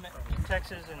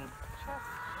 Texas, and.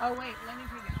 Oh wait, let me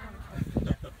bring it home.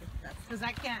 Because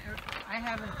I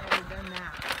haven't ever done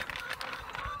that.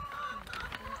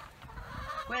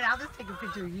 Wait, I'll just take a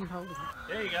picture of you holding it.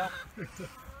 There you go.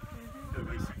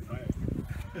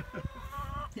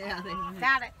 Yeah, they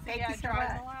Got it. Thank Yeah, you so dry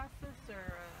much. molasses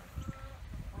or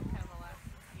what kind of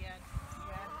molasses you add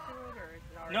to it, or is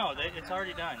it already? No, it's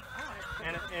already done. Oh,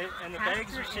 And the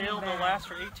bags are sealed. They'll last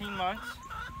for 18 months.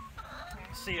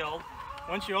 Sealed.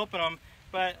 Once you open them.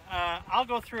 But I'll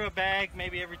go through a bag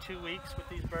maybe every 2 weeks with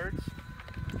these birds.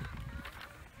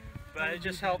 But it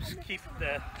just helps keep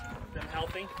them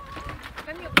healthy.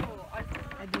 Can you grow? I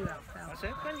do alfalfa. What's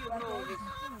it? Can you grow this?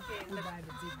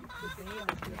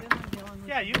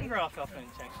 Yeah, you can grow alfalfa in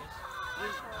Texas.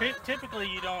 Typically,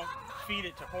 you don't feed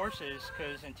it to horses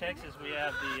because in Texas we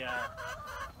have the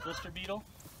blister beetle,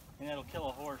 and that'll kill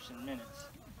a horse in minutes.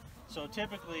 So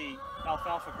typically,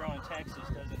 alfalfa grown in Texas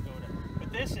doesn't go to.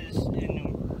 But this is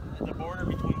in the border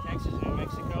between Texas and New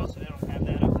Mexico, so they don't have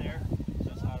that up there,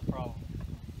 so it's not a problem.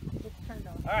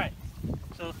 All right,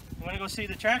 so you want to go see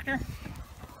the tractor?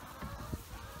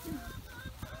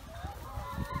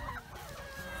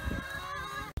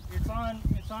 It's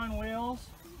on wheels,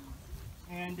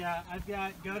 and I've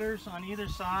got gutters on either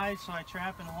side, so I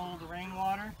trap and hold the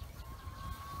rainwater.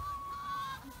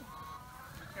 Be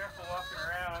careful walking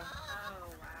around.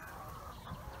 Oh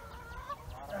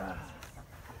wow.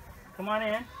 Come on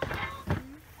in.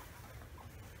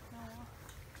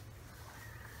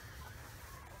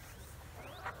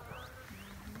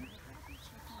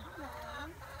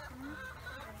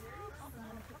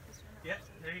 Yep,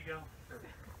 there you go.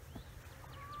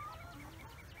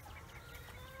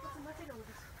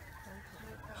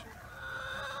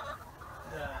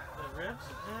 The ribs?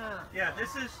 Yeah,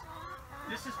 this is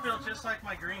built just like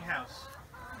my greenhouse.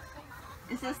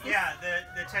 Is this Yeah,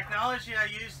 the technology I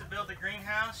used to build the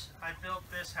greenhouse, I built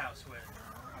this house with.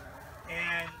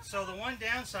 And so the one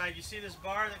downside, you see this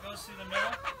bar that goes through the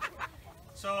middle?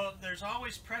 So there's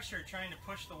always pressure trying to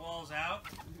push the walls out.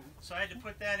 So I had to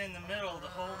put that in the middle to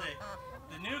hold it.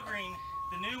 The new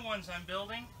ones I'm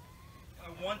building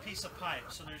are one piece of pipe,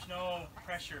 so there's no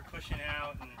pressure pushing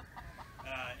out, and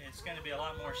it's going to be a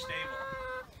lot more stable.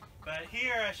 But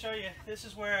here I show you, this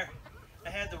is where I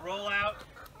had the rollout.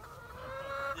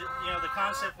 The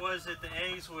concept was that the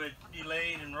eggs would be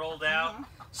laid and rolled out.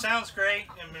 Sounds great,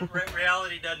 and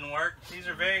reality doesn't work. These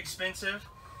are very expensive,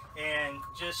 and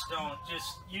just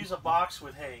use a box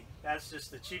with hay. That's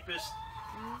just the cheapest,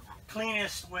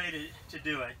 cleanest way to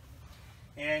do it.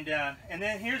 And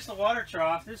then here's the water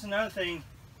trough. This is another thing.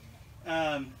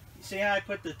 You see how I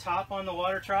put the top on the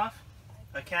water trough?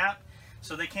 A cap,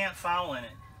 so they can't foul in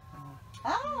it.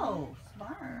 Oh,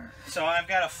 smart. So I've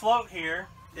got a float here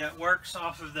that works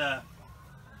off of the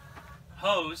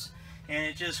hose, and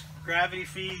it just gravity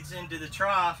feeds into the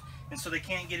trough, and so they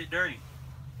can't get it dirty.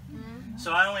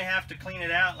 So I only have to clean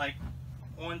it out like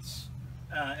once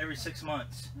every 6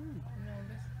 months.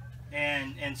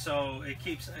 And so it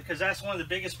keeps, because that's one of the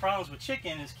biggest problems with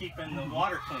chicken is keeping the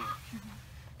water clean.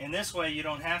 And this way you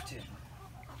don't have to.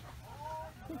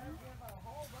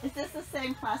 Is this the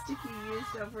same plastic you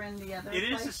used over in the other It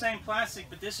place? is the same plastic,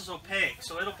 but this is opaque,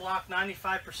 so it'll block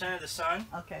 95% of the sun.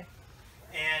 Okay.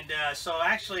 And so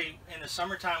actually in the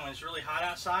summertime when it's really hot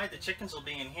outside, the chickens will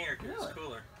be in here because it's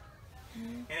cooler.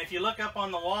 And if you look up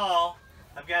on the wall,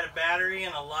 I've got a battery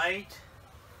and a light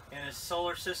and a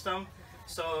solar system.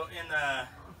 So in the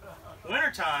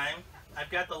wintertime, I've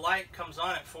got the light comes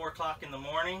on at 4 o'clock in the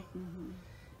morning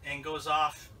and goes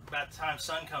off about the time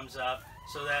sun comes up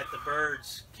so that the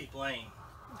birds keep laying.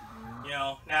 You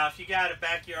know, now if you got a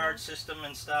backyard system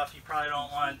and stuff, you probably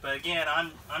don't want, but again,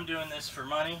 I'm doing this for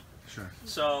money. Sure.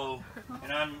 So,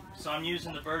 and I'm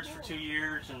using the birds for 2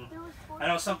 years, and I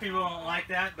know some people don't like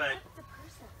that, but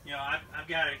you know, I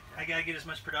got to get as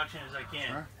much production as I can.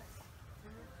 Sure.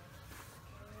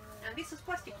 And this is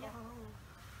plastic, yeah.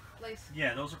 Place.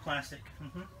 Yeah, those are plastic.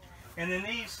 And then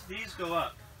these go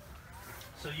up,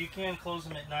 so you can close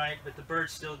them at night, but the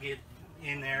birds still get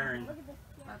in there. And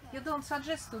You don't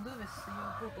suggest to do this?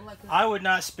 You put like I would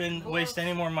not waste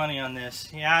any more money on this.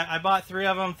 Yeah, I bought 3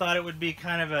 of them. Thought it would be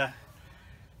kind of a.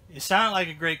 It sounded like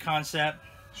a great concept,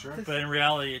 Sure. but in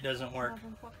reality, it doesn't work.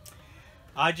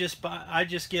 I just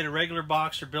get a regular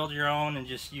box or build your own and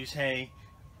just use hay.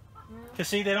 Cause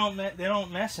see, they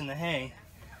don't mess in the hay,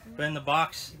 but in the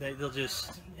box they'll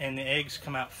just, and the eggs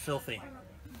come out filthy.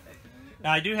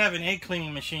 Now I do have an egg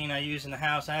cleaning machine I use in the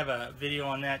house. I have a video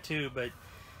on that too, but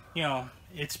you know,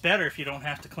 it's better if you don't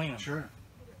have to clean them. Sure.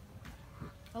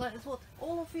 well, it's what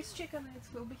all of this chicken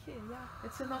it's will be here. Yeah,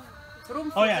 it's enough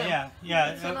room for Oh them.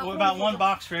 yeah. It's enough About room for 1 them.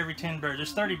 box for every 10 birds.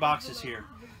 There's 30 boxes here,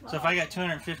 so if I got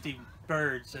 250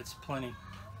 birds, that's plenty.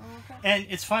 Okay. And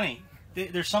it's funny.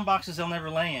 There's some boxes they'll never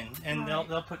lay in, and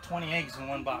they'll put 20 eggs in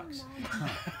 1 box.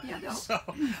 Yeah, they'll So,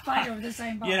 fight over the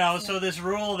same box. you know, yeah. so this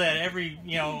rule that every,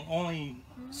 you know, only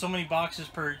so many boxes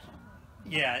per,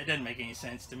 yeah, it doesn't make any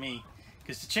sense to me,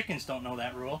 because the chickens don't know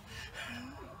that rule.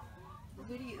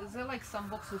 Really, is there like some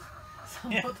boxes?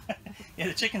 Some Yeah, not? yeah,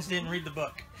 the chickens didn't read the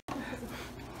book.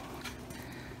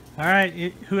 All right,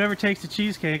 whoever takes the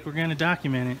cheesecake, we're going to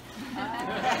document it.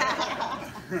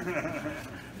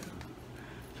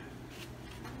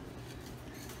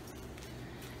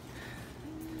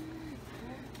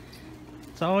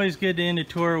 It's always good to end a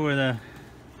tour with a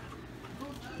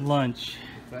lunch.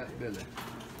 Fat Billy.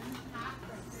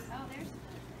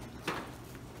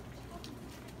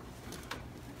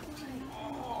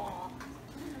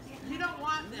 You don't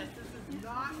want this. This is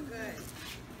not good.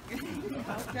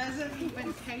 It doesn't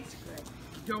even taste good.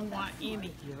 Don't want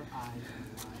any.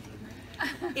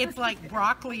 It's like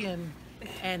broccoli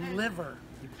and liver.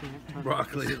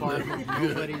 Broccoli and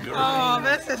liver. Oh,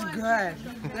 this is good.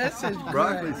 This is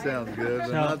Broccoli good. sounds good,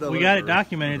 but not the So we got it liver.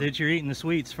 documented that you're eating the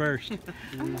sweets first. This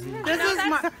No, is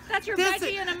my. that's your this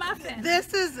veggie is- and a muffin.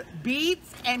 This is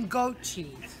beets and goat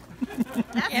cheese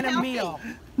in a meal,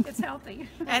 It's healthy.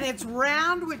 and it's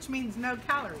round, which means no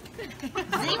calories.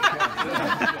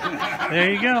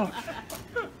 There you go.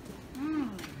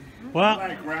 Well,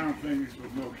 like round things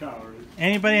with no calories.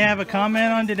 anybody have a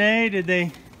comment on today? Did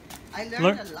they I learn?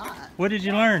 learned a lot. What did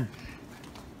you learn?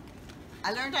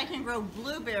 I learned I can grow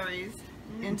blueberries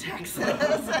in Texas.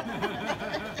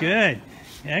 Good.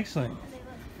 Excellent.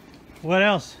 What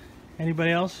else?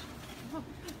 Anybody else?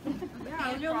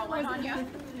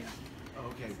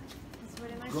 Okay.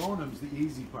 Growing them's the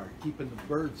easy part. Keeping the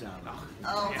birds out of it.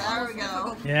 Oh, there we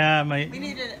go. Yeah, We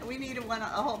needed a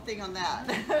whole thing on that.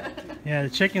 yeah, the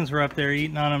chickens were up there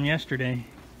eating on them yesterday.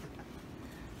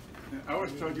 I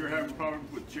was told you were having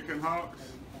problems with chicken hawks.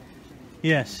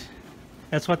 Yes.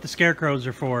 That's what the scarecrows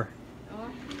are for. Are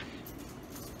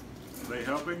they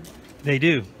helping? They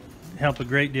do help a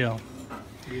great deal.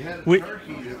 We had a We-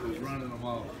 turkey that was running them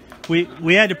off.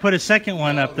 We had to put a second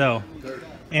one up though.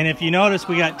 And if you notice,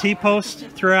 we got T-posts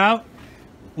throughout.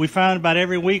 We found about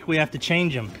every week we have to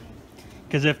change them.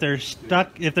 Because if they're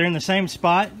stuck, if they're in the same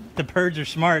spot, the birds are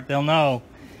smart, they'll know.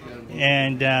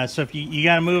 And so if you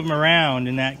got to move them around,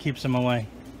 and that keeps them away.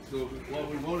 So what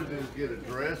we want to do is get a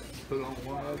dress, put on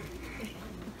one of them.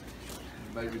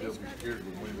 Maybe they'll be scared of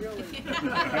the wind.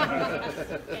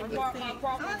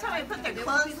 That's how I put the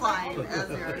clothesline as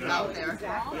they're out there.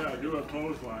 Yeah, do a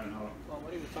clothesline hawk.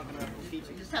 You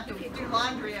just have to do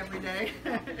laundry every day.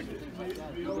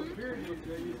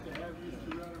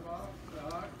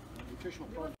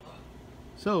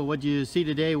 So, what'd you see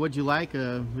today? What'd you like?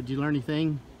 Did you learn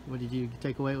anything? What did you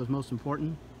take away that was most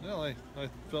important? Well, I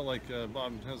felt like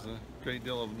Bob has a great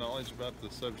deal of knowledge about the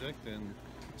subject, and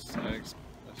I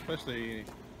especially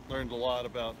learned a lot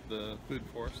about the food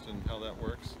forest and how that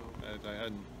works. I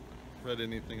hadn't read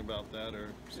anything about that or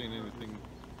seen anything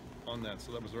on that,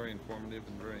 so that was very informative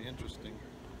and very interesting.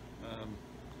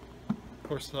 Of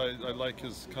course, I like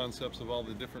his concepts of all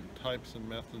the different types and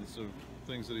methods of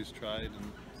things that he's tried,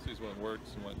 and sees what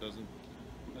works and what doesn't.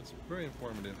 That's very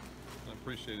informative. I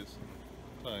appreciate his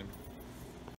time.